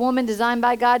it's the woman designed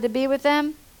by God to be with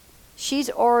them, she's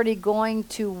already going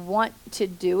to want to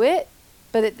do it,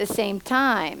 but at the same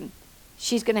time,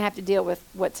 she's going to have to deal with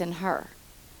what's in her.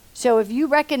 So if you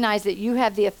recognize that you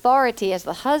have the authority as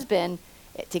the husband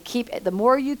to keep, the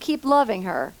more you keep loving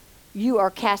her, you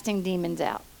are casting demons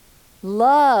out.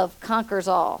 Love conquers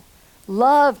all.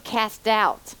 Love casts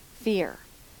out fear.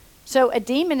 So a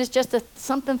demon is just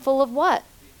something full of what?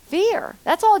 Fear.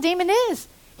 That's all a demon is.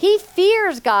 He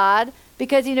fears God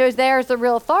because he knows there's the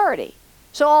real authority.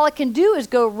 So all it can do is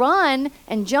go run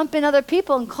and jump in other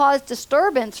people and cause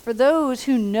disturbance for those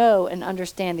who know and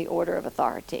understand the order of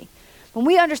authority. When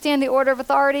we understand the order of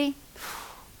authority,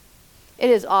 it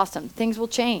is awesome. Things will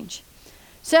change.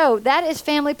 So that is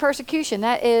family persecution.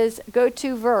 That is, go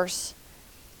to verses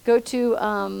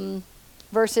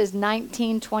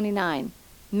 19-29.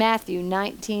 Matthew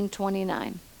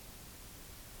 19:29.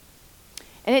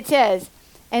 And it says,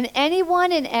 and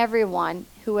anyone and everyone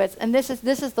who has, and this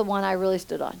is the one I really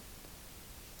stood on,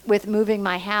 with moving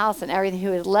my house and everything,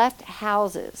 who has left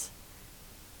houses,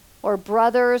 or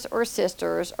brothers or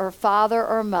sisters, or father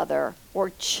or mother,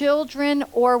 or children,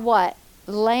 or what?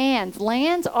 Lands.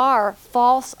 Lands are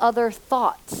false other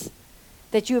thoughts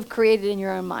that you have created in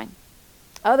your own mind.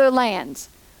 Other lands,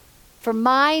 for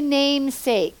my name's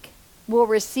sake, will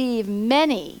receive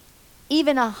many,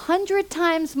 even 100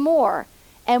 times more,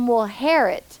 and will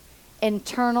inherit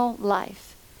eternal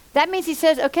life. That means he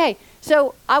says, okay,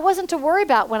 so I wasn't to worry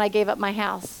about when I gave up my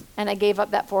house and I gave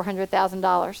up that $400,000. Do you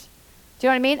know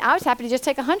what I mean? I was happy to just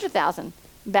take $100,000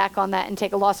 back on that and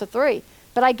take a loss of $3.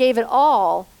 But I gave it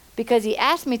all because he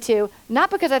asked me to, not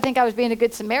because I think I was being a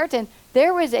good Samaritan.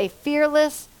 There was a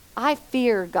I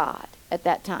feared God at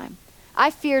that time. I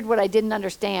feared what I didn't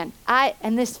understand.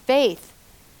 And this faith,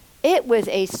 it was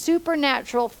a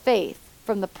supernatural faith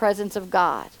from the presence of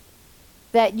God,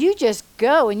 that you just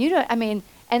go and you don't, I mean,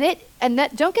 and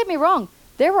that, don't get me wrong,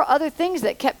 there were other things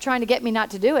that kept trying to get me not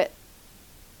to do it.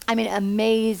 I mean,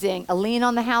 amazing. A lien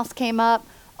on the house came up,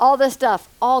 all this stuff,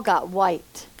 all got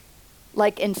wiped.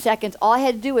 Like in seconds. All I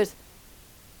had to do was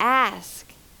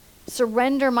ask,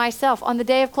 surrender myself. On the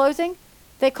day of closing,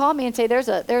 they called me and say, there's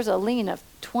a lien of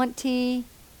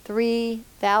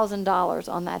 $23,000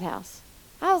 on that house.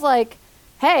 I was like,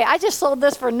 hey, I just sold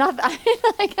this for nothing.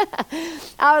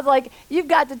 I was like, you've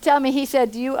got to tell me. He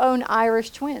said, do you own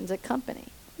Irish Twins, a company?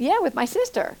 Yeah, with my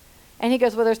sister. And he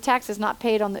goes, well, there's taxes not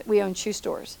paid on we own shoe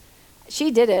stores.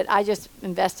 She did it. I just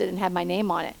invested and had my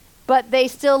name on it. But they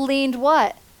still leaned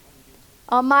what?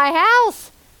 On my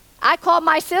house. I called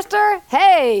my sister.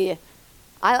 Hey,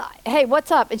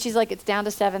 what's up? And she's like, it's down to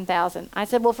 $7,000. I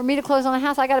said, well, for me to close on the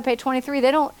house, I got to pay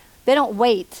 $23,000. They don't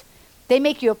wait. They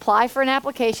make you apply for an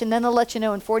application, then they'll let you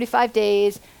know in 45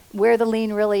 days where the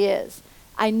lien really is.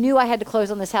 I knew I had to close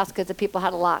on this house because the people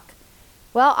had a lock.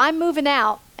 Well, I'm moving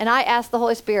out, and I asked the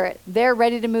Holy Spirit. They're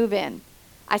ready to move in.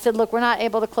 I said, look, we're not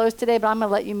able to close today, but I'm going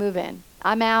to let you move in.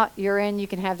 I'm out, you're in, you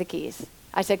can have the keys.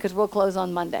 I said, because we'll close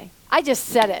on Monday. I just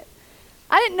said it.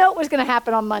 I didn't know it was going to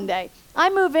happen on Monday. I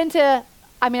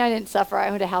didn't suffer. I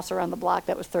owned a house around the block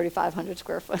that was 3,500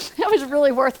 square foot. It was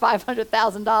really worth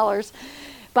 $500,000.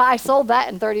 But I sold that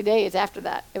in 30 days after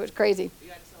that. It was crazy. You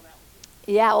had to sell that one?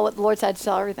 Yeah, well, the Lord said to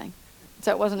sell everything.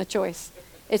 So it wasn't a choice.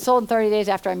 It sold in 30 days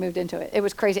after I moved into it. It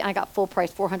was crazy. I got full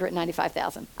price,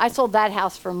 $495,000. I sold that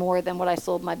house for more than what I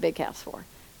sold my big house for.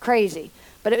 Crazy.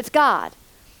 But it's God.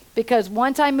 Because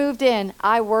once I moved in,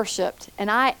 I worshiped and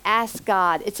I asked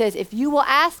God. It says, if you will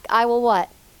ask, I will what?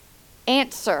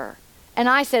 Answer. And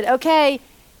I said, okay,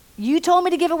 you told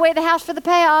me to give away the house for the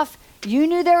payoff. You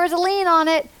knew there was a lien on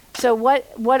it. So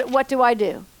what do I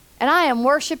do? And I am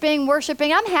worshiping.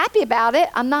 I'm happy about it.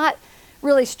 I'm not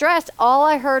really stressed. All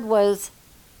I heard was,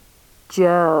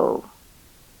 Joe.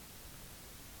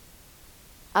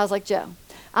 I was like, Joe.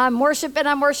 I'm worshiping.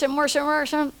 I'm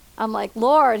like,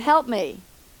 Lord, help me.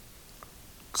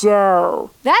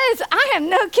 Joe. I am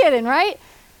no kidding, right?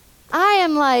 I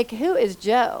am like, who is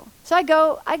Joe? So I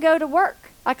go to work.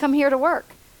 I come here to work.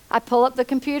 I pull up the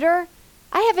computer.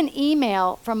 I have an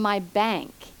email from my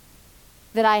bank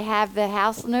that I have the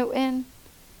house note in.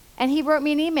 And he wrote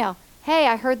me an email. Hey,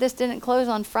 I heard this didn't close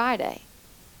on Friday.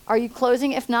 Are you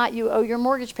closing? If not, you owe your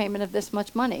mortgage payment of this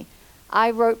much money.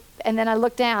 I wrote, and then I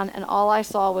looked down, and all I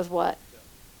saw was what?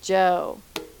 Joe.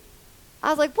 I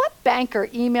was like, what banker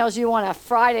emails you on a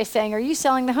Friday saying, are you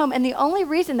selling the home? And the only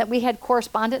reason that we had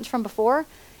correspondence from before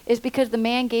is because the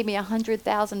man gave me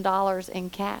 $100,000 in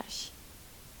cash.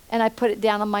 And I put it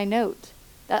down on my note.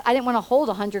 I didn't want to hold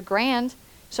 $100,000,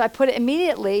 so I put it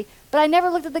immediately, but I never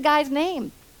looked at the guy's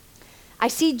name. I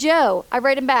see Joe. I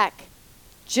write him back.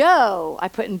 Joe. I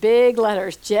put in big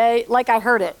letters. J, like I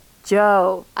heard it.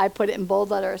 Joe. I put it in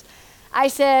bold letters. I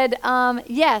said,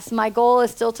 yes, my goal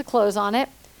is still to close on it.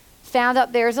 Found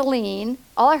out there's a lien.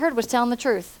 All I heard was telling the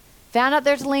truth. Found out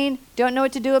there's a lien. Don't know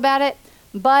what to do about it,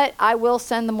 but I will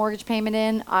send the mortgage payment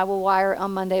in. I will wire it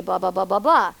on Monday, blah, blah, blah, blah,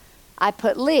 blah. I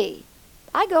put Leigh.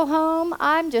 I go home.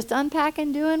 I'm just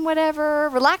unpacking, doing whatever,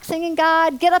 relaxing in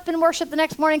God, get up and worship the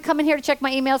next morning, come in here to check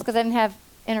my emails because I didn't have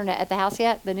internet at the house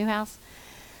yet, the new house.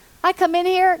 I come in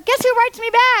here. Guess who writes me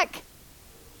back?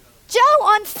 Joe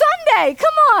on Sunday.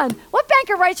 Come on. What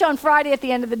banker writes you on Friday at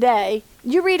the end of the day?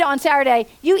 You read it on Saturday.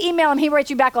 You email him. He writes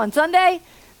you back on Sunday.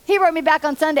 He wrote me back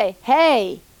on Sunday.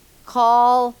 Hey,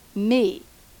 call me.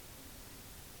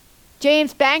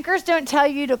 James, bankers don't tell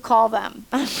you to call them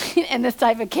in this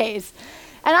type of case.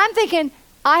 And I'm thinking,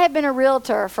 I have been a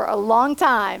realtor for a long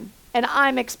time, and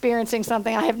I'm experiencing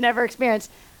something I have never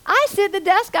experienced. I sit at the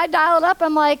desk. I dial it up.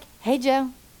 I'm like, hey, Joe.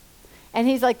 And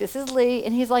he's like, this is Leigh.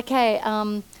 And he's like, hey,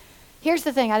 here's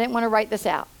the thing. I didn't want to write this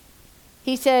out.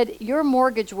 He said, your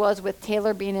mortgage was with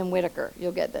Taylor, Bean, and Whitaker.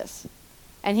 You'll get this.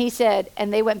 And he said,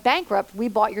 and they went bankrupt. We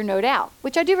bought your note out,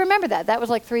 which I do remember that. That was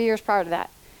like 3 years prior to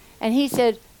that. And he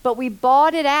said, but we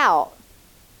bought it out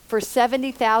for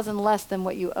 $70,000 less than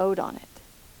what you owed on it.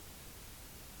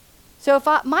 So if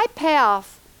my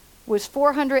payoff was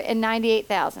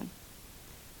 $498,000,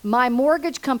 my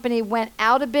mortgage company went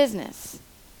out of business.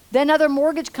 Then other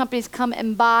mortgage companies come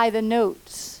and buy the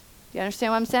notes. Do you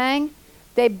understand what I'm saying?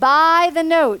 They buy the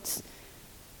notes.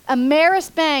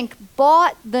 Ameris Bank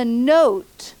bought the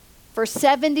note for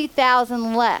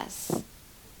 $70,000 less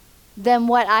than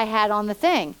what I had on the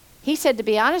thing. He said, to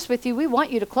be honest with you, we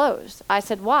want you to close. I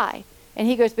said, why? And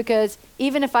he goes, because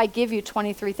even if I give you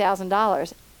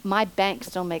 $23,000, my bank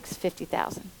still makes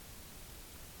 $50,000.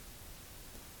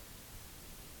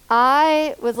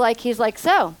 I was like, he's like,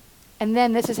 so. And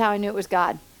then this is how I knew it was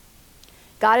God.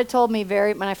 God had told me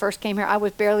when I first came here, I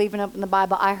was barely even open the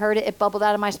Bible. I heard it. It bubbled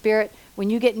out of my spirit. When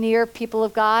you get near people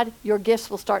of God, your gifts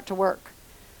will start to work.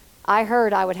 I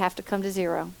heard I would have to come to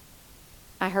zero.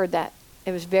 I heard that.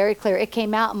 It was very clear. It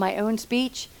came out in my own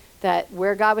speech that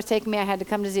where God was taking me, I had to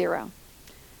come to zero.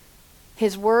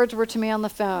 His words were to me on the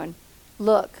phone.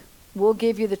 Look, we'll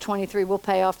give you the 23. We'll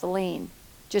pay off the lien.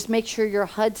 Just make sure your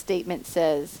HUD statement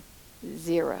says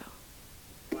 0.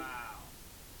 Wow.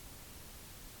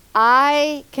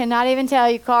 I cannot even tell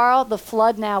you, Carl, the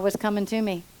flood now was coming to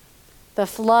me. The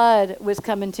flood was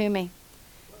coming to me.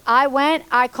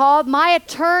 I called my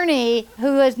attorney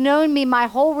who has known me my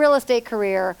whole real estate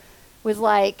career, was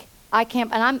like, I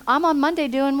can't, and I'm on Monday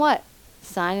doing what?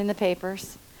 Signing the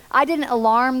papers. I didn't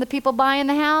alarm the people buying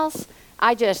the house.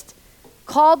 I just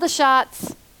called the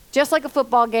shots, just like a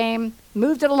football game,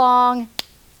 moved it along,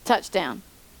 touchdown.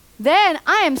 Then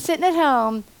I am sitting at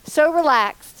home, so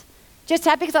relaxed, just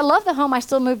happy because I love the home I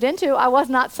still moved into. I was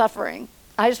not suffering.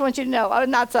 I just want you to know, I was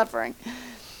not suffering.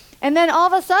 And then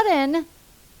all of a sudden,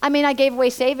 I gave away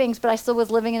savings, but I still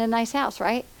was living in a nice house,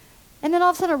 right? And then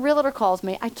all of a sudden a realtor calls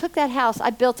me. I took that house.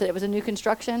 I built it. It was a new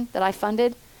construction that I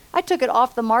funded. I took it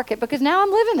off the market because now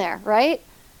I'm living there, right?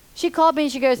 She called me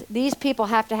and she goes, these people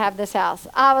have to have this house.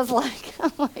 I was like,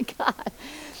 oh my God.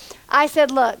 I said,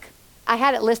 look, I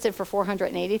had it listed for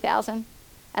 $480,000.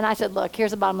 And I said, look,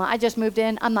 here's the bottom line. I just moved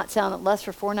in. I'm not selling it less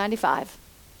for $495.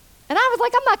 And I was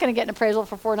like, I'm not going to get an appraisal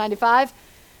for $495.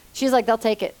 She's like, they'll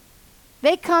take it.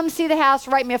 They come see the house,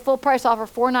 write me a full price offer,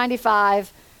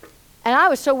 $495. And I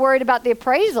was so worried about the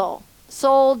appraisal.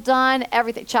 Sold, done,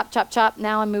 everything. Chop, chop, chop.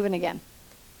 Now I'm moving again.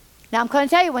 Now I'm going to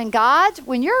tell you,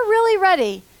 when you're really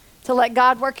ready to let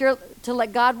God work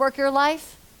your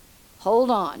life,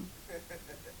 hold on.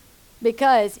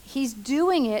 Because he's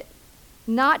doing it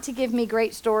not to give me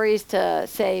great stories to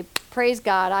say, praise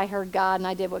God, I heard God and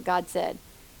I did what God said.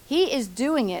 He is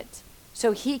doing it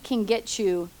so he can get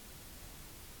you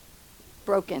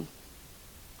broken.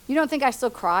 You don't think I still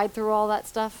cried through all that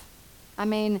stuff? I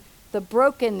mean, the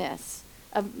brokenness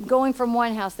of going from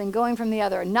one house, then going from the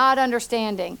other, not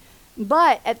understanding,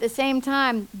 but at the same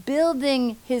time,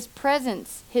 building his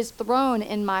presence, his throne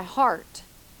in my heart.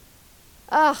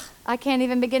 Ugh, I can't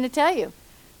even begin to tell you.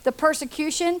 The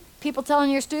persecution, people telling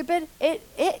you're stupid,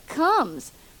 it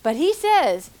comes. But he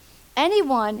says,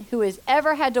 anyone who has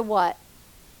ever had to what?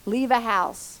 Leave a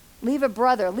house, leave a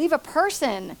brother, leave a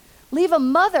person, leave a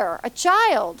mother, a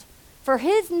child, for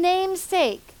his name's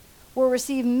sake, will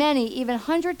receive many, even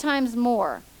 100 times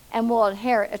more, and will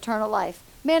inherit eternal life.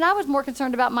 Man, I was more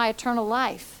concerned about my eternal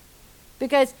life.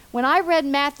 Because when I read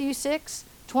Matthew 6,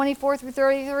 24 through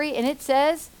 33, and it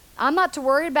says, I'm not to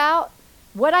worry about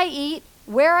what I eat,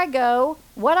 where I go,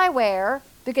 what I wear,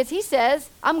 because he says,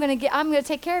 I'm going to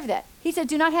take care of that. He said,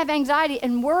 do not have anxiety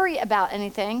and worry about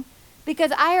anything,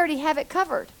 because I already have it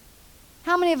covered.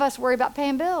 How many of us worry about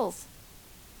paying bills?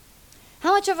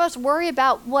 How much of us worry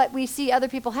about what we see other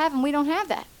people have and we don't have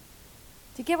that?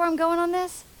 Do you get where I'm going on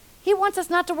this? He wants us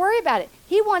not to worry about it.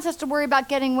 He wants us to worry about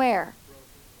getting where?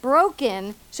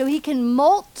 Broken, so he can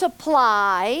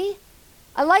multiply.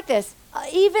 I like this.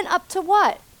 Even up to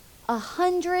what?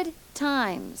 100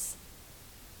 times.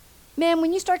 Man,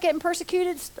 when you start getting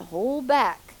persecuted, hold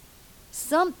back.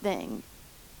 Something,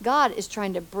 God is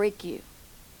trying to break you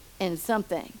in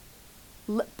something.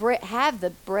 Have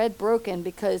the bread broken,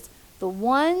 because the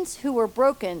ones who were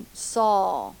broken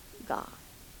saw God.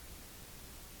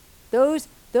 Those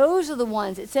are the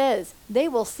ones, it says, they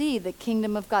will see the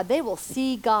kingdom of God. They will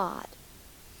see God.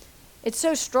 It's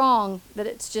so strong that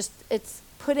it's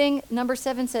putting, number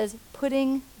 7 says,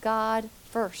 putting God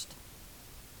first.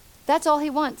 That's all he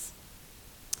wants.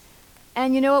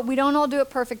 And you know what? We don't all do it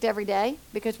perfect every day,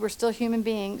 because we're still human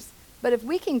beings. But if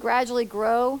we can gradually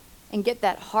grow and get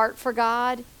that heart for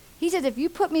God, he says, if you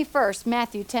put me first,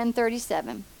 Matthew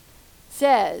 10:37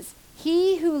 says,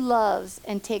 he who loves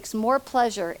and takes more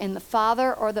pleasure in the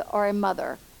father or a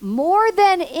mother more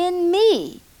than in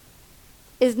me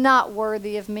is not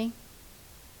worthy of me.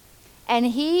 And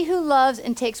he who loves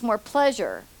and takes more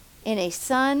pleasure in a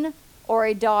son or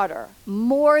a daughter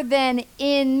more than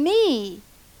in me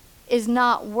is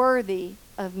not worthy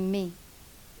of me.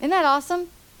 Isn't that awesome?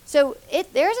 So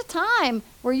there's a time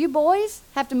where you boys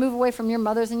have to move away from your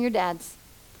mothers and your dads.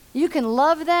 You can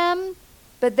love them,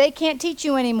 but they can't teach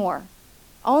you anymore.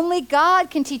 Only God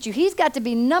can teach you. He's got to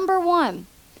be number one.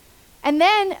 And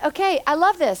then, okay, I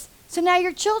love this. So now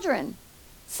your children,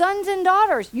 sons and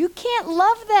daughters, you can't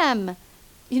love them.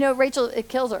 You know, Rachel, it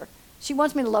kills her. She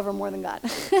wants me to love her more than God.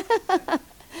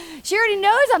 She already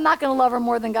knows I'm not going to love her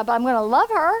more than God, but I'm going to love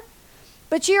her.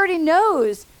 But she already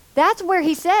knows. That's where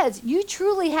he says, you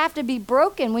truly have to be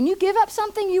broken. When you give up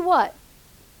something, you what?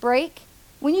 Break.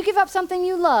 When you give up something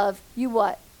you love, you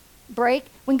what? Break.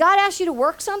 When God asks you to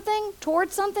work something,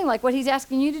 towards something, like what he's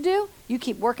asking you to do, you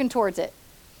keep working towards it.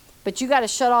 But you got to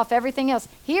shut off everything else.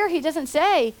 Here, it doesn't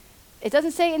say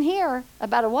in here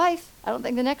about a wife. I don't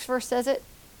think the next verse says it.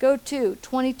 Go to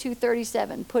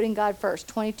 22:37, putting God first,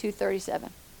 22:37.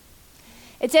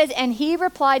 It says, and he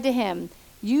replied to him,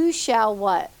 you shall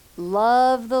what?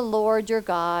 Love the Lord your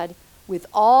God with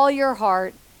all your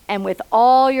heart and with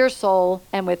all your soul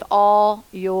and with all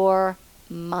your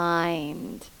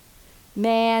mind.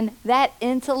 Man, that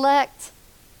intellect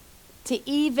to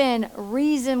even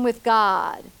reason with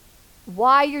God,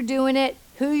 why you're doing it,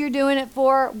 who you're doing it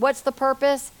for, what's the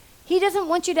purpose. He doesn't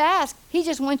want you to ask. He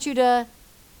just wants you to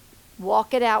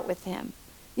walk it out with him.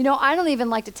 You know, I don't even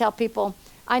like to tell people,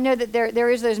 I know that there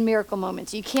is those miracle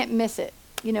moments. You can't miss it,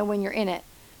 you know, when you're in it.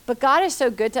 But God is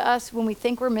so good to us when we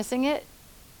think we're missing it.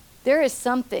 There is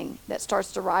something that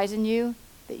starts to rise in you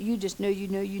that you just know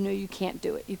you can't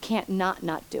do it. You can't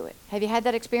not do it. Have you had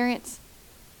that experience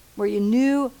where you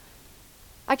knew,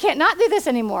 I can't not do this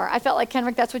anymore? I felt like,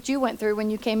 Kenrick, that's what you went through when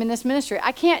you came in this ministry.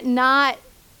 I can't not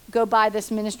go by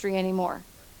this ministry anymore.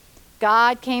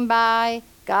 God came by.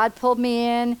 God pulled me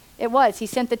in. He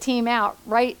sent the team out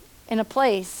right in a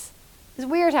place. It's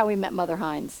weird how we met Mother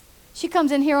Hines. She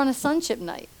comes in here on a sonship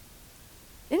night.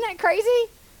 Isn't that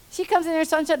crazy? She comes in here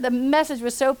sonship. The message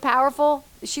was so powerful.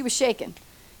 She was shaking.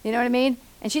 You know what I mean?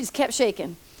 And she just kept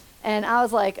shaking. And I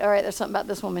was like, all right, there's something about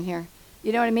this woman here.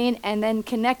 You know what I mean? And then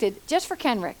connected just for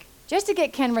Kenrick, just to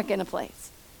get Kenrick in a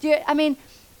place. I mean,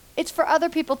 it's for other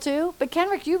people too. But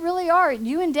Kenrick, you really are.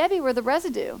 You and Debbie were the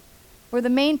residue. We're the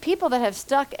main people that have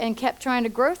stuck and kept trying to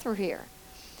grow through here.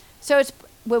 So it's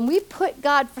when we put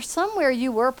God for somewhere,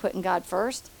 you were putting God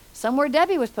first. Somewhere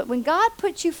Debbie was put. When God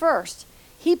puts you first,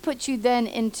 he puts you then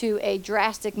into a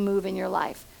drastic move in your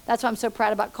life. That's why I'm so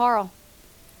proud about Carl.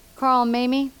 Carl and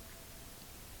Mamie,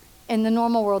 in the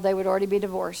normal world, they would already be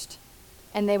divorced.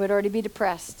 And they would already be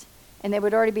depressed. And they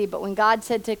would already be. But when God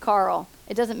said to Carl,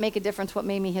 it doesn't make a difference what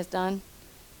Mamie has done.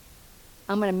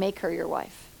 I'm going to make her your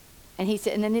wife. And he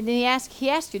said, and then he asked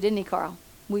you, didn't he, Carl?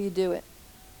 Will you do it?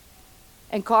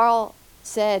 And Carl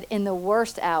said in the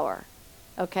worst hour,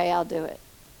 okay, I'll do it.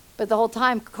 But the whole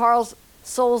time, Carl's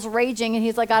soul's raging, and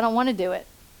he's like, I don't want to do it.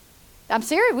 I'm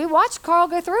serious. We watched Carl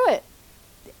go through it.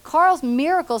 Carl's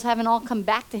miracles haven't all come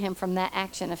back to him from that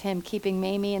action of him keeping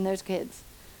Mamie and those kids.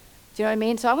 Do you know what I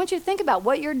mean? So I want you to think about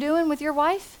what you're doing with your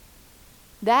wife.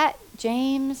 That,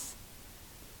 James,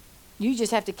 you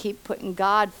just have to keep putting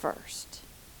God first.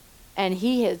 And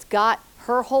he has got,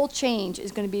 her whole change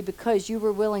is going to be because you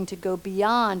were willing to go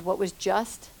beyond what was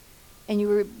just, and you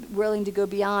were willing to go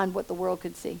beyond what the world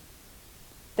could see.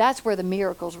 That's where the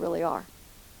miracles really are.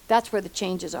 That's where the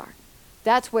changes are.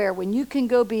 That's where when you can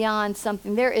go beyond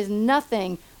something, there is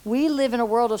nothing. We live in a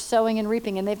world of sowing and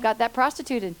reaping, and they've got that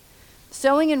prostituted.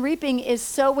 Sowing and reaping is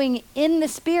sowing in the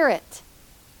Spirit.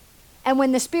 And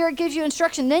when the Spirit gives you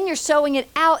instruction, then you're sowing it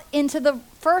out into the,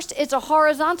 first it's a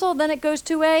horizontal, then it goes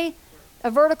to a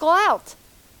vertical out.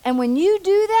 And when you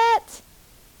do that,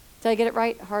 did I get it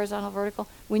right? Horizontal, vertical.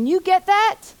 When you get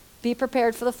that, be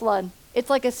prepared for the flood. It's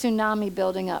like a tsunami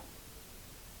building up.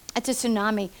 It's a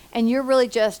tsunami, and you're really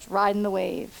just riding the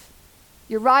wave.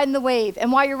 You're riding the wave.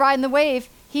 And while you're riding the wave,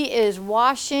 he is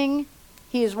washing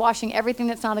everything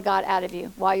that's not of God out of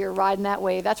you while you're riding that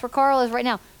wave. That's where Carl is right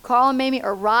now. Carl and Mamie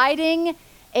are riding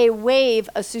a wave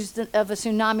of a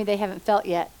tsunami they haven't felt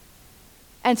yet.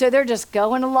 And so they're just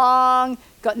going along.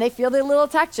 They feel the little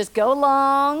attack, just go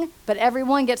along. But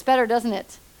everyone gets better, doesn't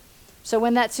it? So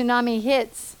when that tsunami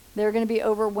hits, they're going to be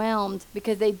overwhelmed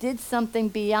because they did something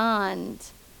beyond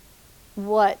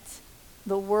what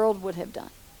the world would have done.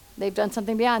 They've done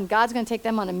something beyond. God's going to take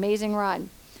them on an amazing ride.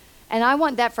 And I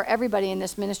want that for everybody in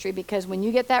this ministry, because when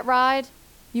you get that ride,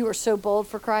 you are so bold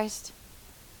for Christ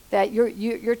that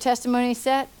your testimony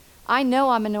set. I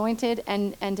know I'm anointed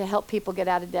and to help people get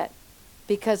out of debt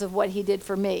because of what he did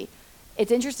for me.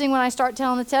 It's interesting when I start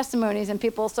telling the testimonies and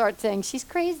people start saying, she's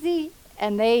crazy.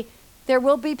 And there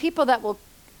will be people that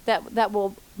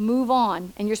will move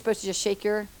on, and you're supposed to just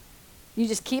you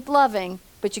just keep loving,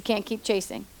 but you can't keep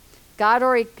chasing.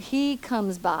 He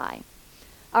comes by.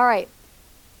 All right.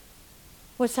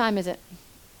 What time is it?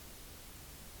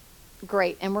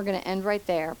 Great. And we're going to end right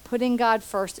there. Putting God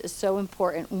first is so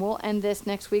important. And we'll end this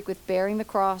next week with bearing the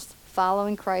cross,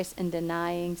 following Christ, and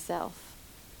denying self.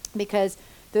 Because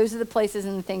those are the places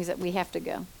and the things that we have to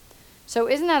go. So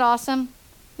isn't that awesome?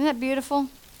 Isn't that beautiful?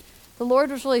 The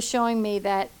Lord was really showing me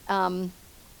that, I'm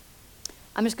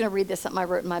just going to read this, something I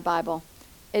wrote in my Bible.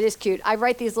 It is cute. I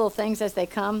write these little things as they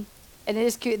come, and it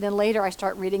is cute. And then later I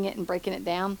start reading it and breaking it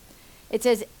down. It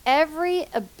says, every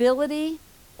ability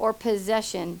or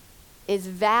possession is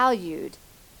valued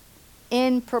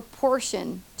in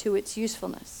proportion to its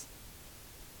usefulness.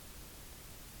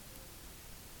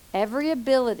 Every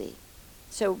ability,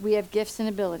 so we have gifts and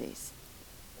abilities,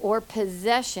 or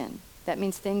possession, that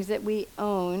means things that we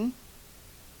own,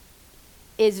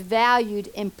 is valued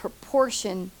in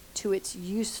proportion to its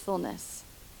usefulness.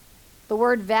 The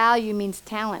word value means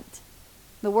talent.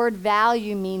 The word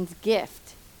value means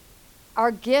gift.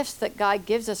 Our gifts that God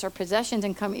gives us are possessions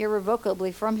and come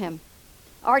irrevocably from him.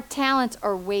 Our talents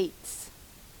are weights.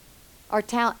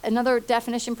 Another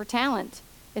definition for talent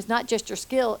is not just your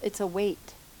skill, it's a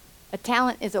weight. A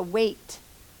talent is a weight.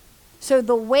 So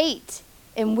the weight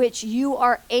in which you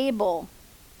are able,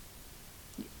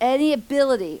 any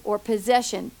ability or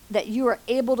possession that you are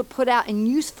able to put out in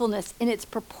usefulness in its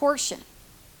proportion.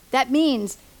 That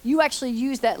means you actually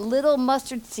use that little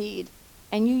mustard seed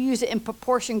and you use it in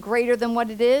proportion greater than what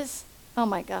it is. Oh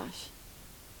my gosh.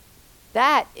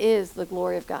 That is the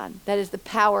glory of God. That is the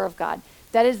power of God.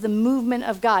 That is the movement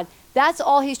of God. That's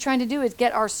all he's trying to do, is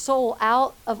get our soul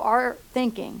out of our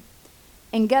thinking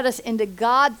and get us into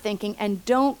God thinking, and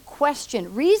don't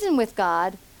question. Reason with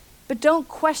God, but don't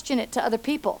question it to other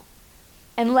people.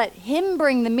 And let him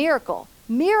bring the miracle.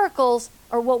 Miracles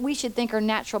or what we should think are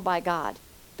natural by God,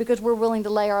 because we're willing to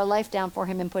lay our life down for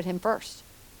him and put him first.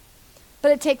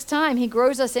 But it takes time. He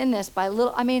grows us in this by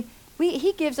little. I mean,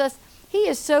 he gives us, he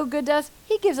is so good to us.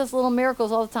 He gives us little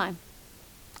miracles all the time.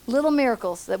 Little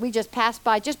miracles that we just pass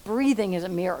by. Just breathing is a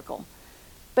miracle.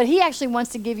 But he actually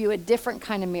wants to give you a different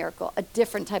kind of miracle, a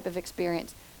different type of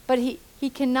experience. But he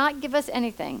cannot give us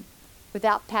anything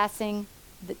without passing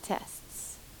the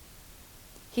tests.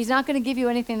 He's not going to give you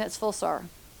anything that's full sorrow.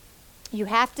 You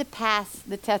have to pass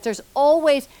the test. There's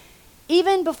always,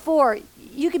 even before,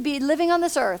 you could be living on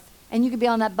this earth and you could be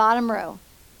on that bottom row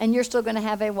and you're still going to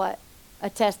have a what? A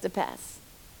test to pass.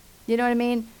 You know what I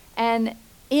mean? And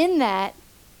in that,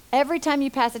 every time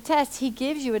you pass a test, he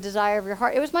gives you a desire of your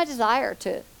heart. It was my desire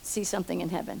to see something in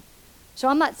heaven. So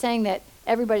I'm not saying that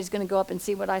everybody's going to go up and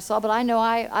see what I saw, but I know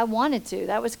I wanted to.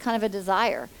 That was kind of a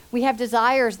desire. We have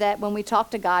desires that when we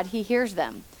talk to God, he hears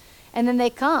them. And then they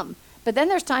come. But then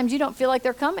there's times you don't feel like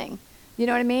they're coming. You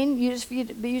know what I mean? You just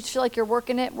feel like you're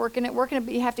working it,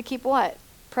 but you have to keep what?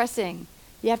 Pressing.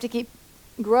 You have to keep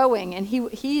growing. And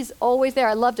he's always there.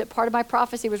 I loved it. Part of my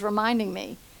prophecy was reminding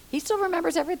me. He still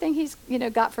remembers everything he's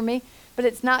got for me, but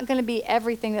it's not going to be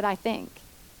everything that I think.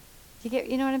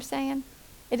 You know what I'm saying?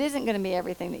 It isn't going to be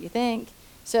everything that you think.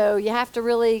 So you have to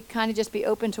really kind of just be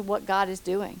open to what God is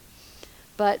doing.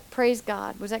 But praise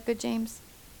God. Was that good, James?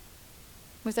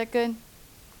 Was that good?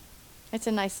 It's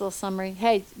a nice little summary.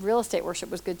 Hey, real estate worship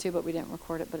was good too, but we didn't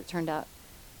record it, but it turned out.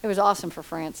 It was awesome for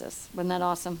Frances. Wasn't that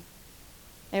awesome?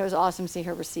 It was awesome to see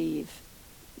her receive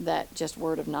that just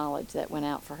word of knowledge that went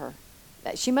out for her.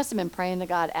 That she must have been praying to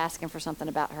God, asking for something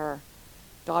about her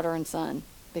daughter and son,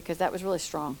 because that was really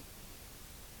strong.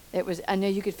 It was, I know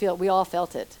you could feel it. We all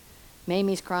felt it.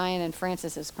 Mamie's crying and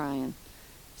Frances is crying.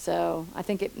 So I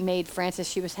think it made Frances,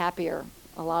 she was happier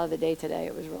a lot of the day today.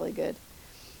 It was really good.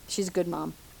 She's a good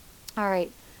mom. All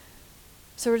right.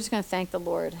 So we're just going to thank the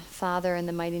Lord. Father, in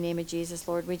the mighty name of Jesus,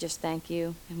 Lord, we just thank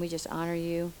you and we just honor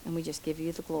you and we just give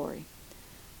you the glory.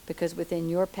 Because within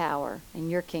your power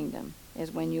and your kingdom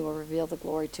is when you will reveal the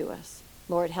glory to us.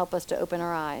 Lord, help us to open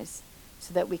our eyes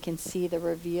so that we can see the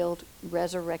revealed,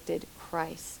 resurrected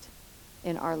Christ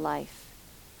in our life.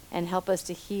 And help us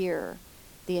to hear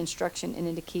the instruction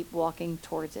and to keep walking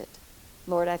towards it.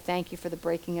 Lord, I thank you for the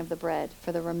breaking of the bread,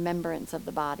 for the remembrance of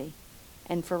the body,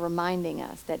 and for reminding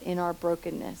us that in our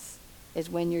brokenness is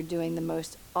when you're doing the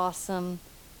most awesome,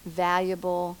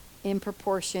 valuable, in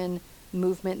proportion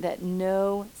movement that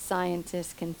no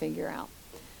scientist can figure out.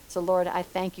 So, Lord, I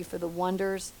thank you for the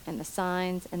wonders and the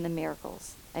signs and the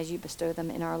miracles as you bestow them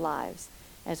in our lives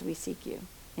as we seek you.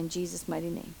 In Jesus' mighty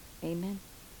name, amen.